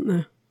there, doesn't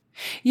there?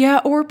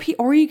 Yeah,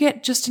 or you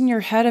get just in your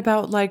head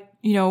about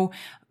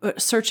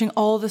searching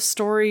all the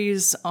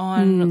stories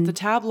on the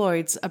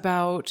tabloids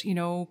about,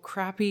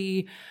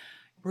 crappy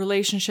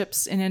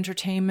relationships in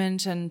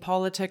entertainment and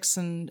politics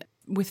and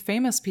with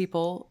famous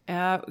people.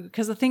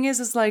 Because the thing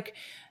is like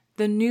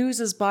the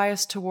news is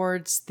biased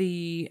towards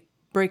the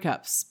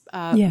breakups.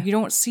 You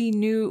don't see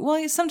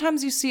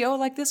sometimes you see,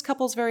 like this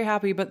couple's very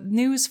happy, but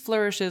news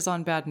flourishes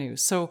on bad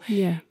news. So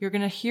you're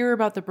going to hear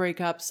about the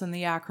breakups and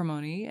the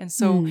acrimony. And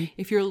so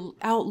if you're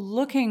out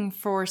looking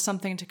for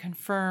something to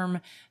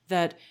confirm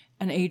that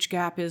an age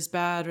gap is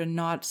bad and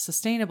not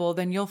sustainable,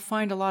 then you'll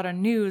find a lot of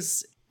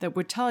news that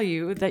would tell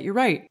you that you're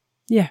right.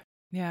 Yeah.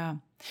 Yeah.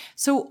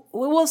 So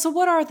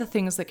what are the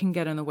things that can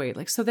get in the way?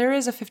 So there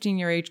is a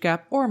 15-year age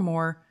gap or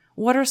more.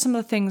 What are some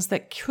of the things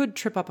that could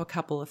trip up a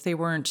couple if they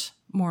weren't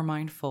more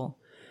mindful?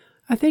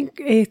 I think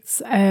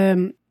it's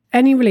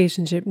any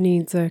relationship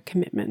needs a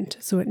commitment.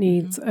 So it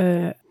needs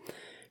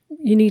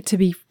you need to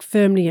be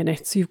firmly in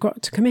it. So you've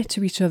got to commit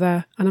to each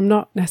other. And I'm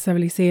not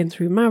necessarily saying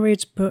through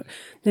marriage, but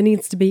there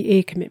needs to be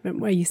a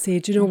commitment where you say,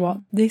 do you know what?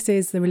 This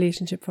is the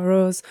relationship for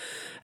us.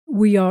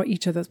 We are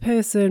each other's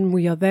person.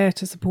 We are there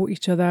to support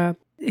each other.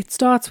 It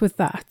starts with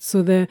that. So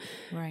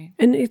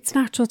and it's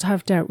natural to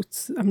have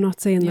doubts. I'm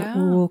not saying that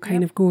we'll all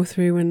kind of go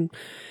through and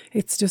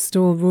it's just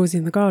all rosy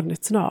in the garden.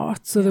 It's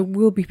not. So there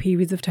will be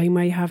periods of time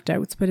where you have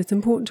doubts, but it's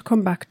important to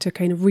come back to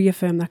kind of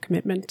reaffirm that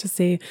commitment, to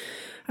say,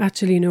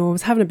 actually, I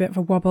was having a bit of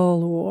a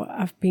wobble, or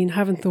I've been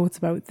having thoughts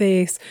about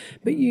this,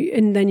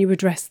 and then you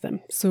address them.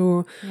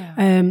 So,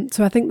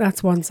 so I think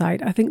that's one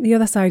side. I think the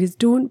other side is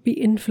don't be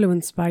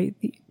influenced by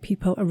the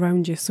people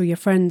around you. So your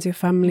friends, your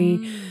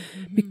family,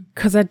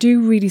 because I do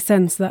really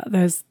sense that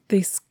there's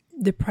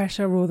the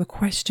pressure or the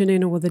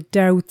questioning or the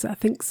doubts. I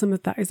think some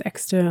of that is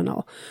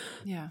external.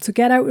 Yeah. So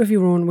get out of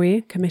your own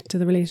way, commit to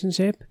the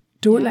relationship.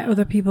 Don't let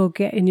other people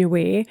get in your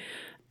way,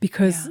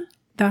 because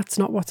that's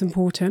not what's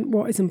important.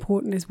 What is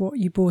important is what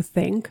you both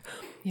think.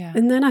 Yeah.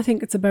 And then I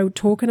think it's about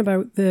talking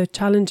about the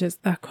challenges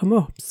that come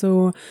up.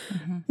 So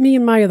me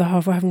and my other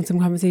half were having some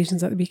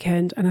conversations at the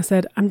weekend, and I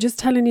said, I'm just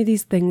telling you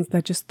these things.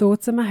 They're just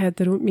thoughts in my head.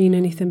 They don't mean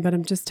anything, but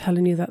I'm just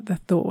telling you that they're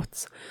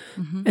thoughts.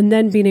 And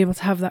then being able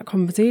to have that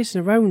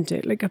conversation around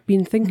it. Like, I've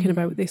been thinking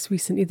about this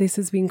recently. This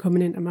has been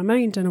coming into my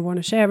mind and I want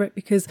to share it,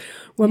 because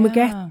when we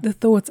get the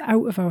thoughts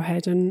out of our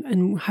head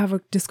and have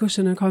a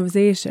discussion and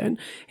conversation,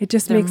 it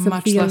just makes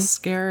them feel less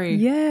scary.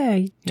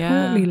 Yeah,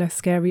 totally less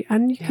scary.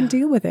 And you can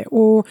deal with it.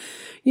 Or,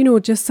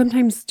 just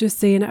sometimes just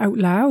saying it out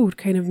loud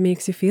kind of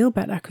makes you feel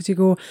better, because you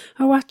go,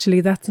 oh, actually,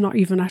 that's not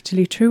even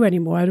actually true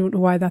anymore. I don't know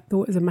why that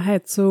thought is in my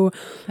head. So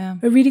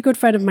a really good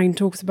friend of mine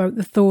talks about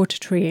the thought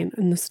train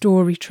and the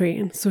story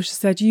train. So she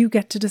said, you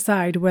get to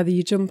decide whether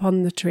you jump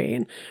on the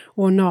train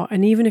or not.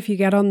 And even if you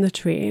get on the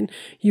train,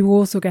 you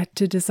also get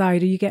to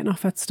decide, are you getting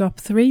off at stop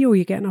 3 or are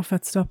you getting off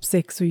at stop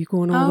 6? Or are you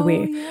going all the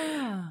way?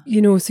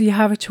 So you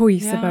have a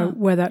choice about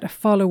whether to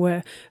follow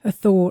a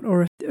thought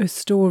or a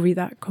story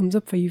that comes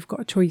up for you. You've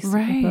got a choice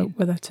about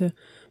whether to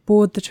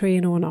board the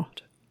train or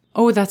not.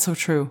 Oh, that's so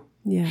true.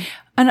 Yeah.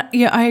 And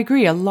I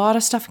agree. A lot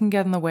of stuff can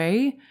get in the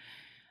way.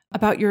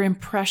 about your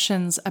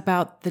impressions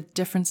about the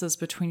differences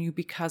between you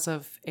because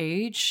of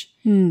age.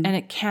 And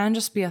it can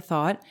just be a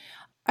thought.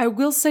 I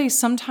will say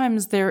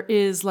sometimes there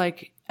is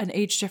like an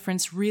age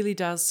difference really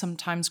does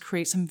sometimes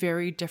create some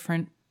very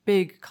different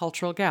big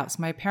cultural gaps.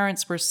 My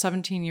parents were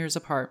 17 years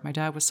apart. My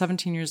dad was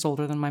 17 years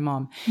older than my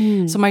mom.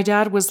 So my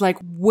dad was like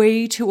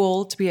way too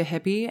old to be a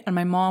hippie, and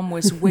my mom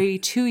was way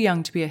too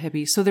young to be a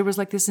hippie. So there was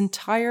like this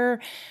entire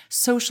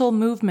social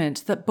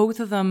movement that both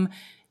of them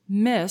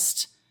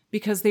missed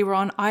because they were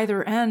on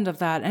either end of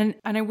that. And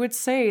I would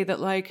say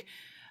that like,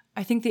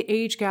 I think the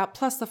age gap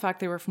plus the fact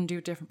they were from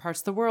different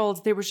parts of the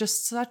world, there was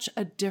just such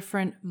a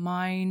different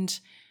mind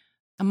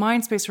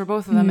space for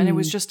both of them. And it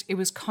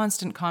was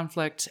constant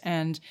conflict.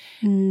 And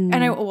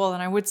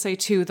I would say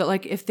too, that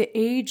like, if the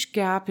age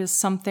gap is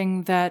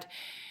something that,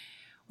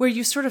 where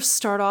you sort of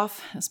start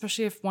off,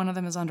 especially if one of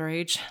them is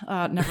underage,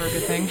 never a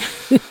good thing.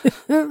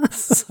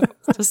 So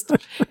just,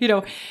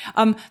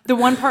 the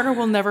one partner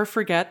will never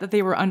forget that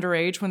they were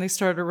underage when they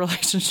started a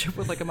relationship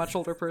with like a much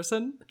older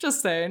person.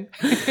 Just saying.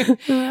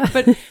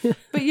 But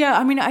yeah,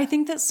 I mean, I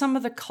think that some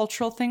of the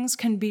cultural things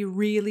can be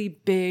really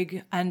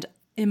big and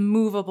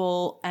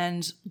immovable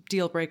and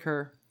deal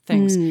breaker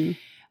things.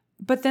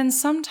 But then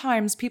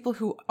sometimes people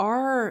who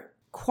are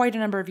quite a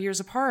number of years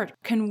apart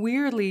can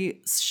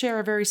weirdly share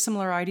a very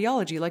similar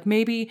ideology. Like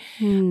maybe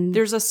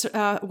there's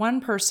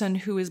one person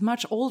who is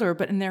much older,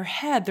 but in their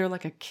head, they're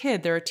like a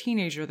kid. They're a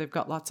teenager. They've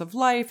got lots of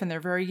life and they're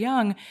very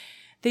young.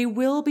 They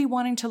will be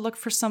wanting to look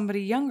for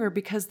somebody younger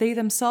because they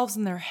themselves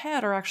in their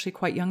head are actually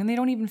quite young and they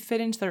don't even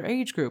fit into their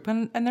age group.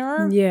 And there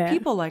are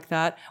people like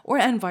that,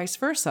 and vice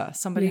versa.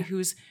 Somebody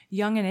who's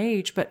young in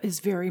age, but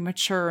is very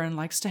mature and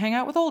likes to hang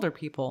out with older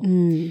people.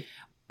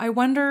 I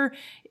wonder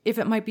if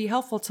it might be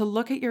helpful to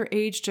look at your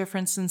age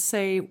difference and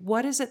say,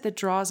 what is it that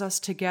draws us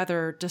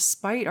together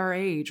despite our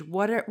age?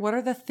 What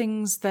are the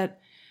things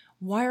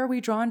why are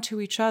we drawn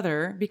to each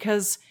other?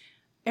 Because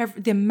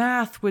the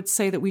math would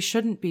say that we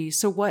shouldn't be.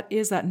 So what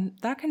is that? And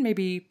that can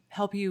maybe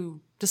help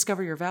you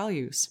discover your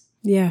values.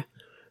 Yeah.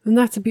 And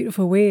that's a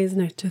beautiful way,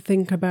 isn't it? To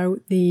think about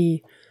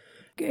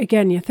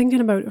again, you're thinking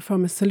about it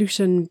from a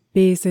solution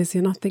basis.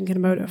 You're not thinking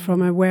about it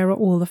from a where are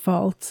all the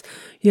faults.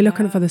 You're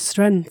looking for the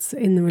strengths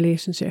in the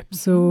relationship.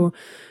 So,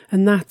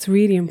 and that's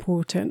really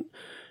important,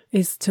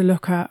 is to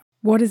look at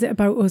what is it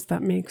about us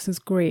that makes us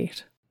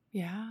great.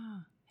 Yeah.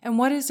 And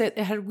what is it,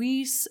 had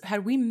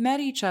we met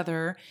each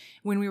other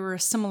when we were a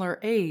similar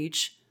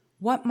age,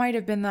 what might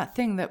have been that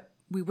thing that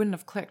we wouldn't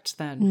have clicked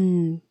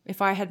then?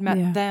 If I had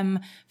met them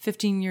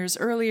 15 years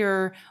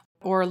earlier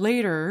or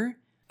later,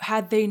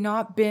 had they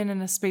not been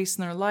in a space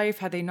in their life,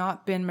 had they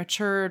not been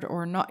matured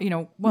or not,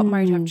 what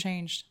might have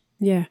changed?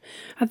 Yeah.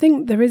 I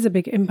think there is a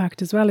big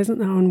impact as well, isn't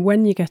there, on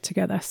when you get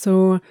together.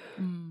 So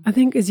I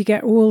think as you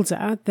get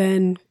older,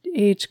 then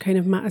age kind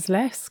of matters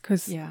less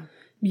because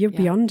you're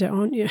beyond it,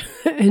 aren't you?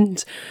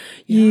 And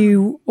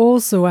you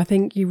also, I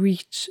think you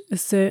reach a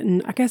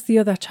certain, I guess the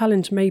other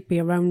challenge might be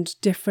around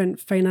different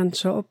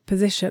financial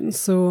positions.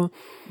 So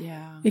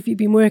if you've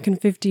been working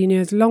 15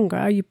 years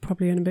longer, you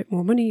probably earn a bit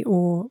more money,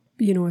 or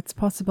it's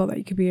possible that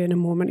you could be earning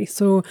more money.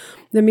 So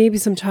there may be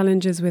some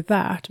challenges with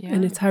that.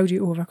 And it's how do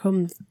you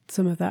overcome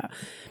some of that?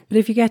 But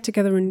if you get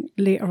together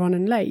later on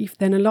in life,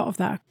 then a lot of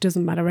that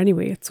doesn't matter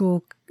anyway. It's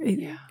all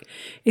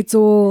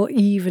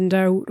evened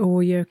out,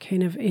 or you're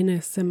kind of in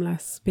a similar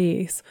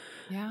space,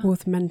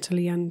 both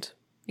mentally and...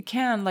 It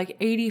can, like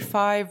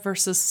 85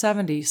 versus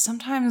 70.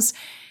 Sometimes,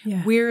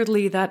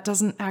 weirdly, that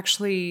doesn't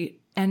actually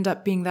end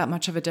up being that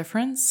much of a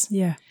difference.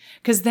 Yeah.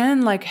 Because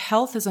then, like,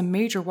 health is a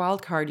major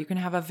wild card. You can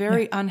have a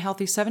very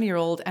unhealthy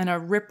 70-year-old and a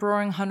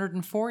rip-roaring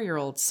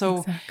 104-year-old. So,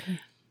 exactly.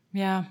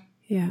 Yeah.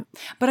 Yeah.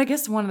 But I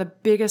guess one of the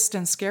biggest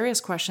and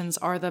scariest questions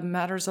are the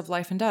matters of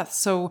life and death.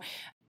 So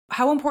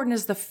how important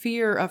is the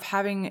fear of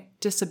having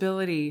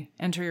disability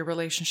enter your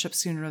relationship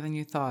sooner than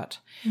you thought?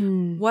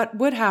 What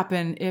would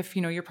happen if,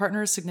 your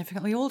partner is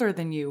significantly older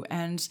than you?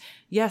 And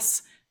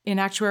yes, in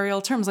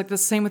actuarial terms, like the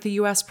same with the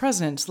US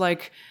president,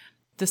 like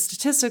the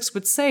statistics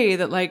would say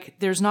that like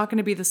there's not going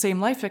to be the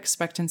same life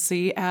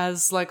expectancy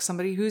as like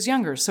somebody who's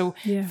younger. So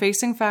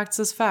facing facts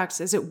as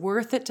facts, is it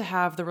worth it to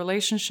have the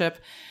relationship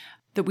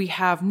that we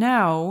have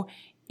now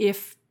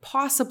if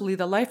possibly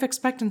the life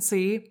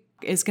expectancy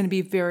is going to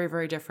be very,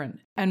 very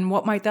different? And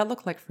what might that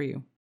look like for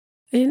you?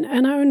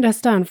 And I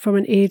understand from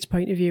an age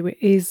point of view, it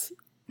is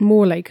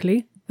more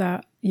likely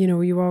that,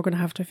 you are going to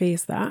have to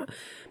face that.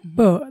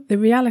 But the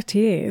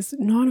reality is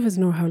none of us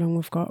know how long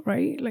we've got,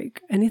 right? Like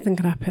anything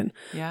can happen.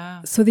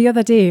 Yeah. So the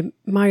other day,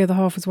 my other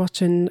half was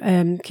watching,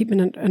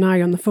 keeping an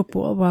eye on the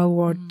football while we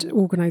were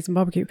organising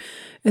barbecue.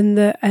 And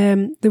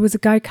there was a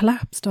guy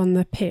collapsed on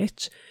the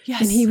pitch.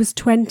 Yes. And he was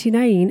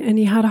 29 and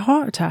he had a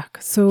heart attack.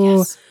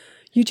 So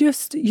you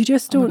just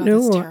don't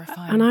know. That's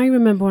terrifying. And I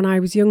remember when I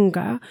was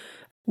younger,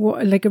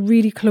 like a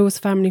really close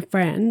family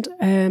friend,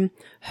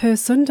 her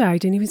son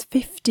died and he was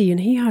 50 and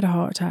he had a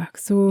heart attack.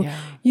 So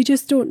you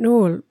just don't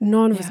know.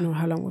 None of us know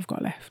how long we've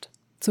got left.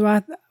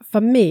 So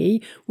for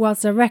me,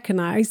 whilst I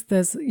recognise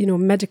there's,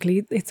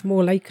 medically it's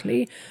more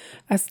likely,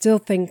 I still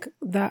think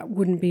that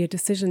wouldn't be a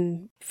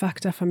decision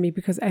factor for me,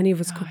 because any of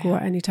us could go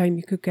at any time.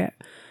 You could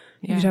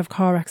you could have a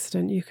car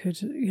accident, you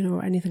could,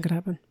 anything could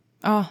happen.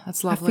 Oh,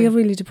 that's lovely. I feel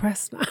really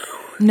depressed now.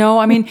 No,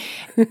 I mean,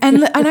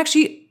 and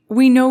actually,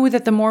 we know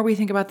that the more we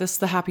think about this,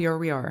 the happier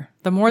we are.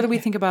 The more that we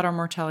think about our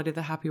mortality,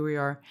 the happier we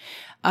are.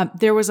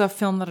 There was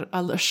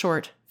a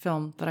short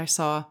film that I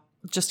saw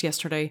just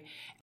yesterday,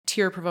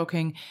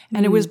 tear-provoking,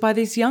 and it was by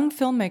this young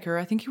filmmaker.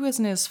 I think he was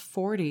in his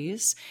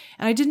 40s,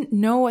 and I didn't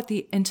know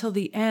until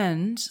the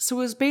end. So it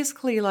was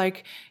basically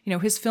like,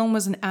 his film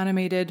was an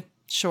animated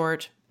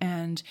short,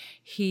 and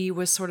he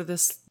was sort of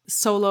this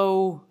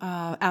solo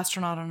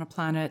astronaut on a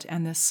planet,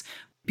 and this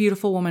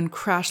beautiful woman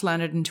crash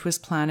landed into his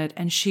planet,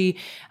 and she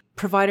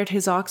provided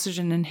his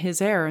oxygen and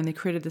his air, and they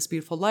created this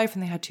beautiful life,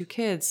 and they had 2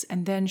 kids.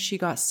 And then she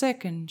got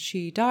sick and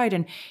she died,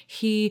 and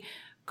he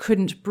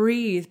couldn't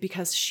breathe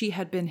because she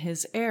had been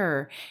his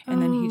air.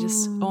 And then he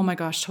just, oh my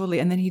gosh, totally.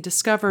 And then he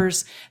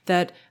discovers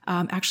that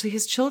actually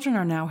his children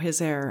are now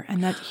his air,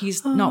 and that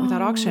he's not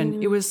without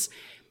oxygen. It was,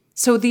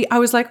 I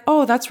was like,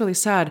 oh, that's really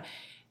sad.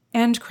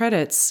 End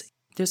credits.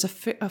 There's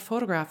a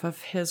photograph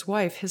of his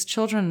wife, his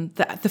children,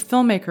 the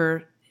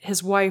filmmaker,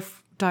 his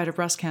wife died of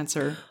breast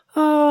cancer.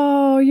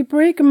 Oh, you're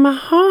breaking my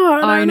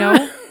heart. I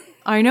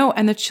know.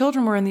 And the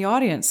children were in the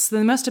audience. So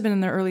they must have been in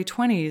their early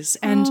 20s.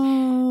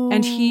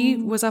 And he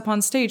was up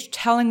on stage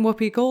telling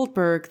Whoopi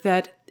Goldberg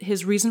that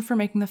his reason for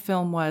making the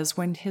film was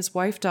when his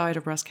wife died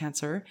of breast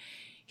cancer,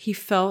 he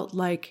felt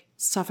like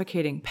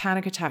suffocating,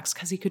 panic attacks,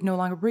 because he could no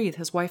longer breathe.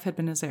 His wife had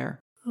been his air.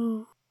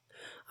 Oh.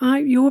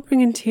 You're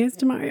bringing tears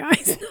to my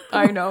eyes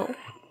now.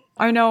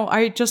 I know.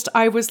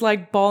 I was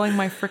like bawling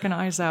my freaking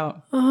eyes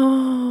out.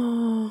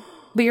 Oh.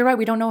 But you're right.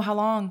 We don't know how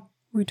long.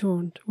 We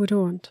don't.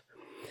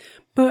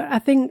 But I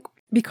think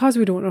because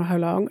we don't know how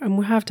long, and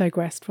we have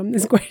digressed from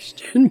this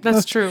question.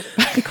 That's true.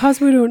 Because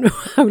we don't know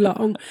how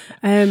long,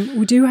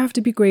 we do have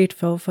to be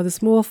grateful for the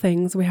small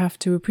things. We have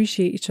to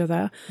appreciate each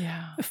other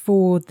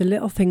for the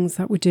little things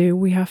that we do.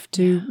 We have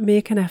to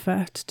make an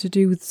effort to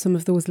do some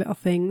of those little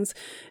things.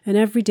 And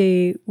every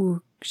day we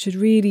should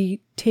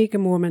really take a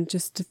moment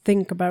just to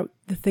think about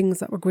the things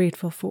that we're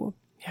grateful for.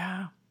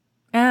 Yeah.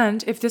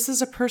 And if this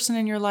is a person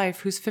in your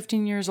life who's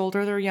 15 years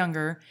older or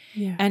younger,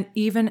 and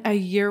even a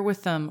year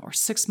with them or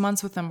 6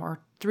 months with them or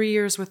 3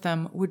 years with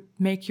them would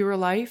make your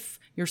life,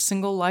 your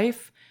single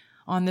life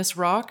on this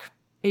rock,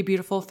 a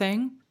beautiful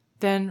thing,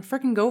 then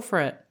freaking go for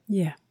it.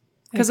 Yeah.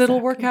 Because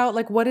it'll work out.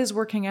 Like, what is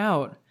working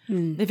out?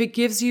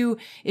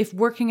 If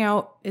working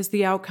out is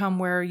the outcome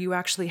where you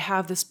actually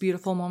have this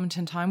beautiful moment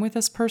in time with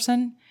this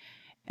person,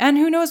 and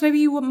who knows, maybe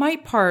you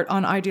might part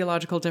on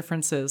ideological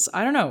differences.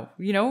 I don't know.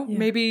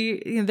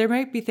 Maybe there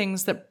might be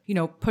things that,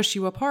 push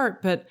you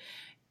apart. But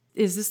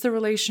is this the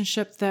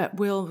relationship that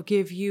will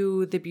give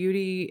you the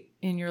beauty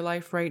in your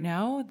life right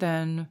now?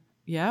 Then,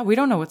 we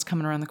don't know what's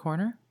coming around the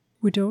corner.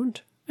 We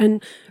don't.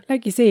 And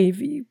like you say,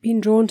 you've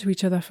been drawn to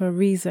each other for a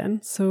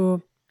reason.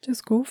 So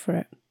just go for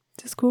it.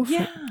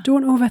 It.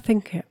 Don't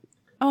overthink it.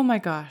 Oh my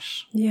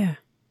gosh. Yeah.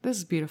 This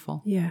is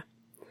beautiful. Yeah.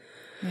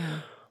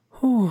 Yeah.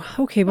 Oh,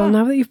 okay. Well,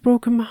 now that you've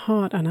broken my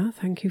heart, Anna,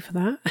 thank you for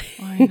that.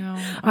 I know.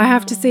 I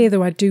have to say,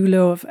 though, I do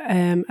love,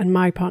 and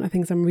my partner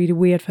thinks I'm really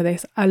weird for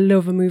this, I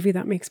love a movie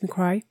that makes me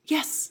cry.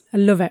 Yes. I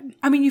love it.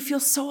 I mean, you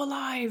feel so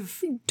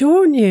alive.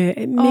 Don't you?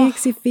 It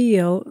makes you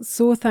feel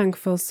so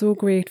thankful, so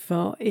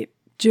grateful. It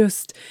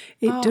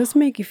does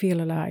make you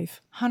feel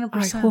alive. 100%.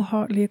 I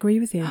wholeheartedly agree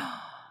with you.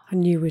 I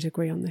knew we'd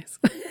agree on this.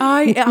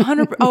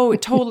 100%. Oh,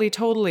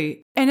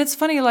 totally. And it's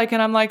funny,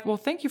 and I'm like, well,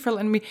 thank you for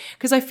letting me,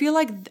 because I feel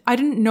like I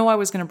didn't know I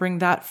was going to bring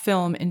that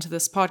film into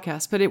this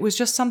podcast, but it was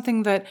just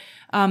something that,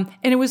 and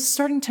it was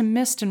starting to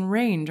mist and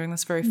rain during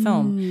this very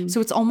film. So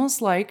it's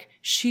almost like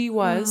she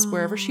was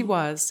wherever she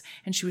was,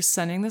 and she was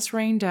sending this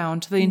rain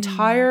down to the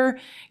entire,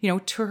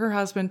 to her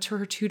husband, to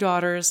her 2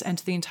 daughters, and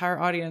to the entire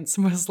audience,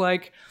 and was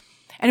like,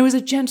 and it was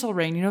a gentle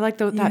rain,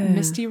 that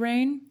misty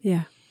rain.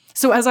 Yeah.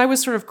 So as I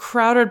was sort of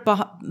crowded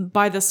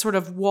by this sort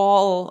of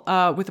wall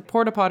with the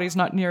porta potties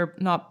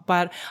not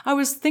bad, I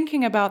was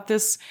thinking about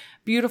this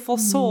beautiful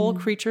soul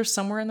creature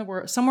somewhere in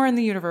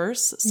the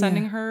universe,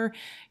 sending her,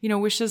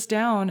 wishes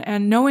down,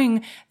 and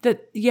knowing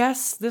that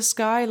yes, this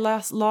guy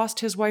lost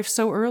his wife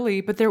so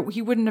early, but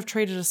he wouldn't have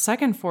traded a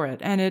second for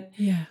it, and it,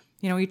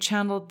 he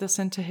channeled this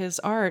into his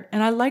art,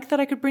 and I like that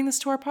I could bring this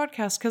to our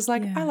podcast because,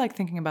 I like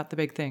thinking about the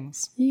big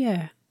things.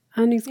 Yeah,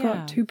 and he's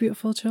got 2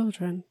 beautiful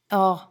children.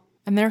 Oh.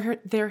 And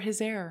they're his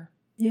heir.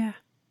 Yeah.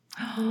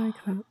 I like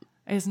that.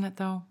 Isn't it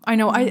though? I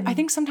know. I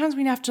think sometimes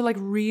we have to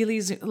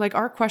really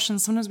our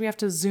questions, sometimes we have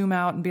to zoom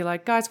out and be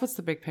like, guys, what's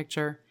the big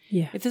picture?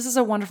 Yeah. If this is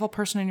a wonderful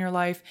person in your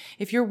life,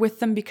 if you're with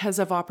them because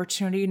of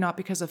opportunity, not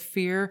because of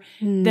fear,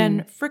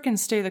 then frickin'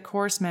 stay the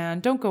course,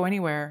 man. Don't go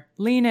anywhere.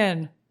 Lean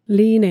in.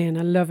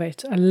 I love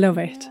it.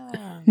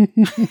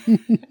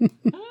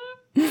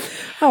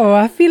 Oh,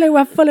 I feel like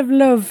we're full of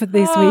love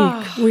this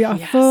week. We are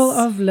full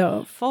of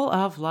love. Full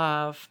of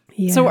love.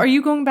 Yeah. So are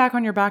you going back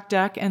on your back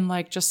deck and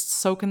just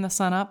soaking the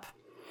sun up?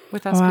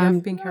 with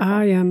SPF being careful?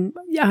 I am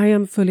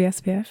fully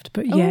SPF'd,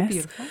 but yes.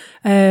 Beautiful.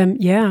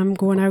 I'm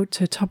going out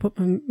to top up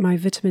my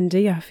vitamin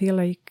D. I feel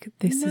like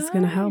this is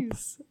going to help.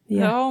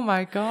 Yeah. Oh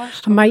my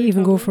gosh. I might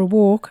even go for a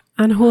walk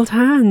and hold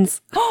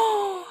hands.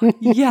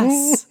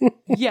 Yes.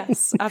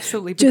 Yes,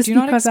 absolutely. But Just do you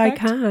not because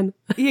expect, I can.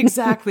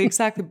 Exactly.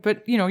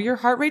 But your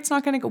heart rate's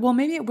not going to go. Well,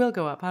 maybe it will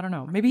go up. I don't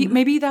know.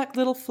 Maybe that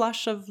little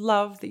flush of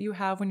love that you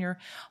have when you're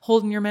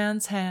holding your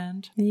man's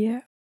hand.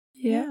 Yeah.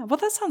 Yeah. Well,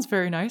 that sounds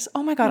very nice.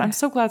 Oh my God. I'm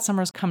so glad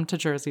summer's come to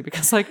Jersey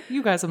because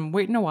you guys have been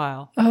waiting a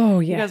while.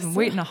 Oh, yes. You guys have been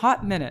waiting a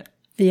hot minute.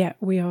 Yeah.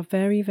 We are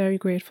very, very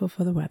grateful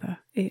for the weather.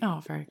 It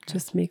very good.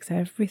 just makes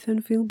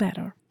everything feel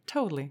better.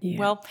 Totally. Yeah.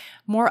 Well,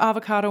 more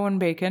avocado and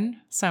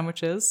bacon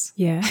sandwiches.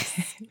 Yes.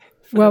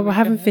 Well, we're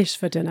having fish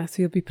for dinner,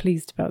 so you'll be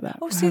pleased about that.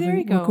 Oh, there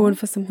you go. We're going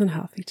for something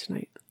healthy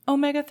tonight.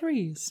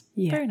 Omega-3s.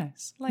 Yeah. Very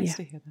nice. Nice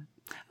to hear that.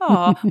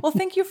 Oh, well,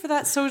 thank you for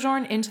that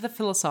sojourn into the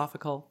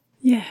philosophical.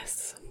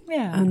 Yes.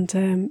 Yeah. And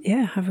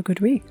have a good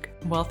week.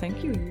 Well,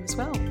 thank you. You as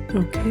well.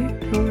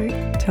 Okay. All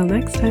right. Till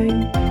next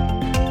time.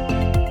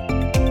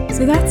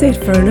 So that's it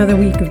for another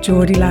week of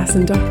Geordie Lass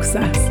and Doc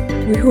Sass.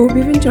 We hope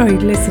you've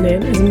enjoyed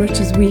listening as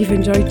much as we've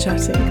enjoyed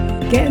chatting.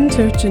 Get in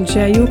touch and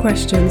share your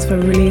questions for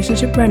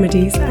relationship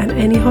remedies and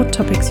any hot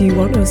topics you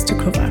want us to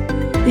cover.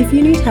 If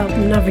you need help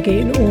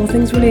navigating all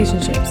things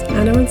relationships,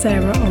 Anna and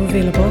Sarah are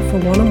available for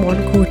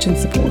one-on-one coaching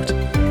support.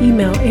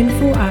 Email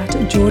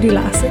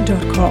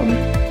info@geordielass.com.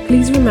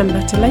 Please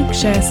remember to like,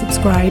 share,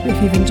 subscribe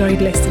if you've enjoyed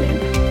listening.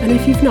 And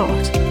if you've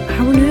not,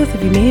 how on earth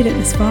have you made it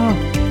this far?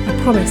 I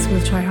promise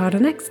we'll try harder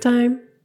next time.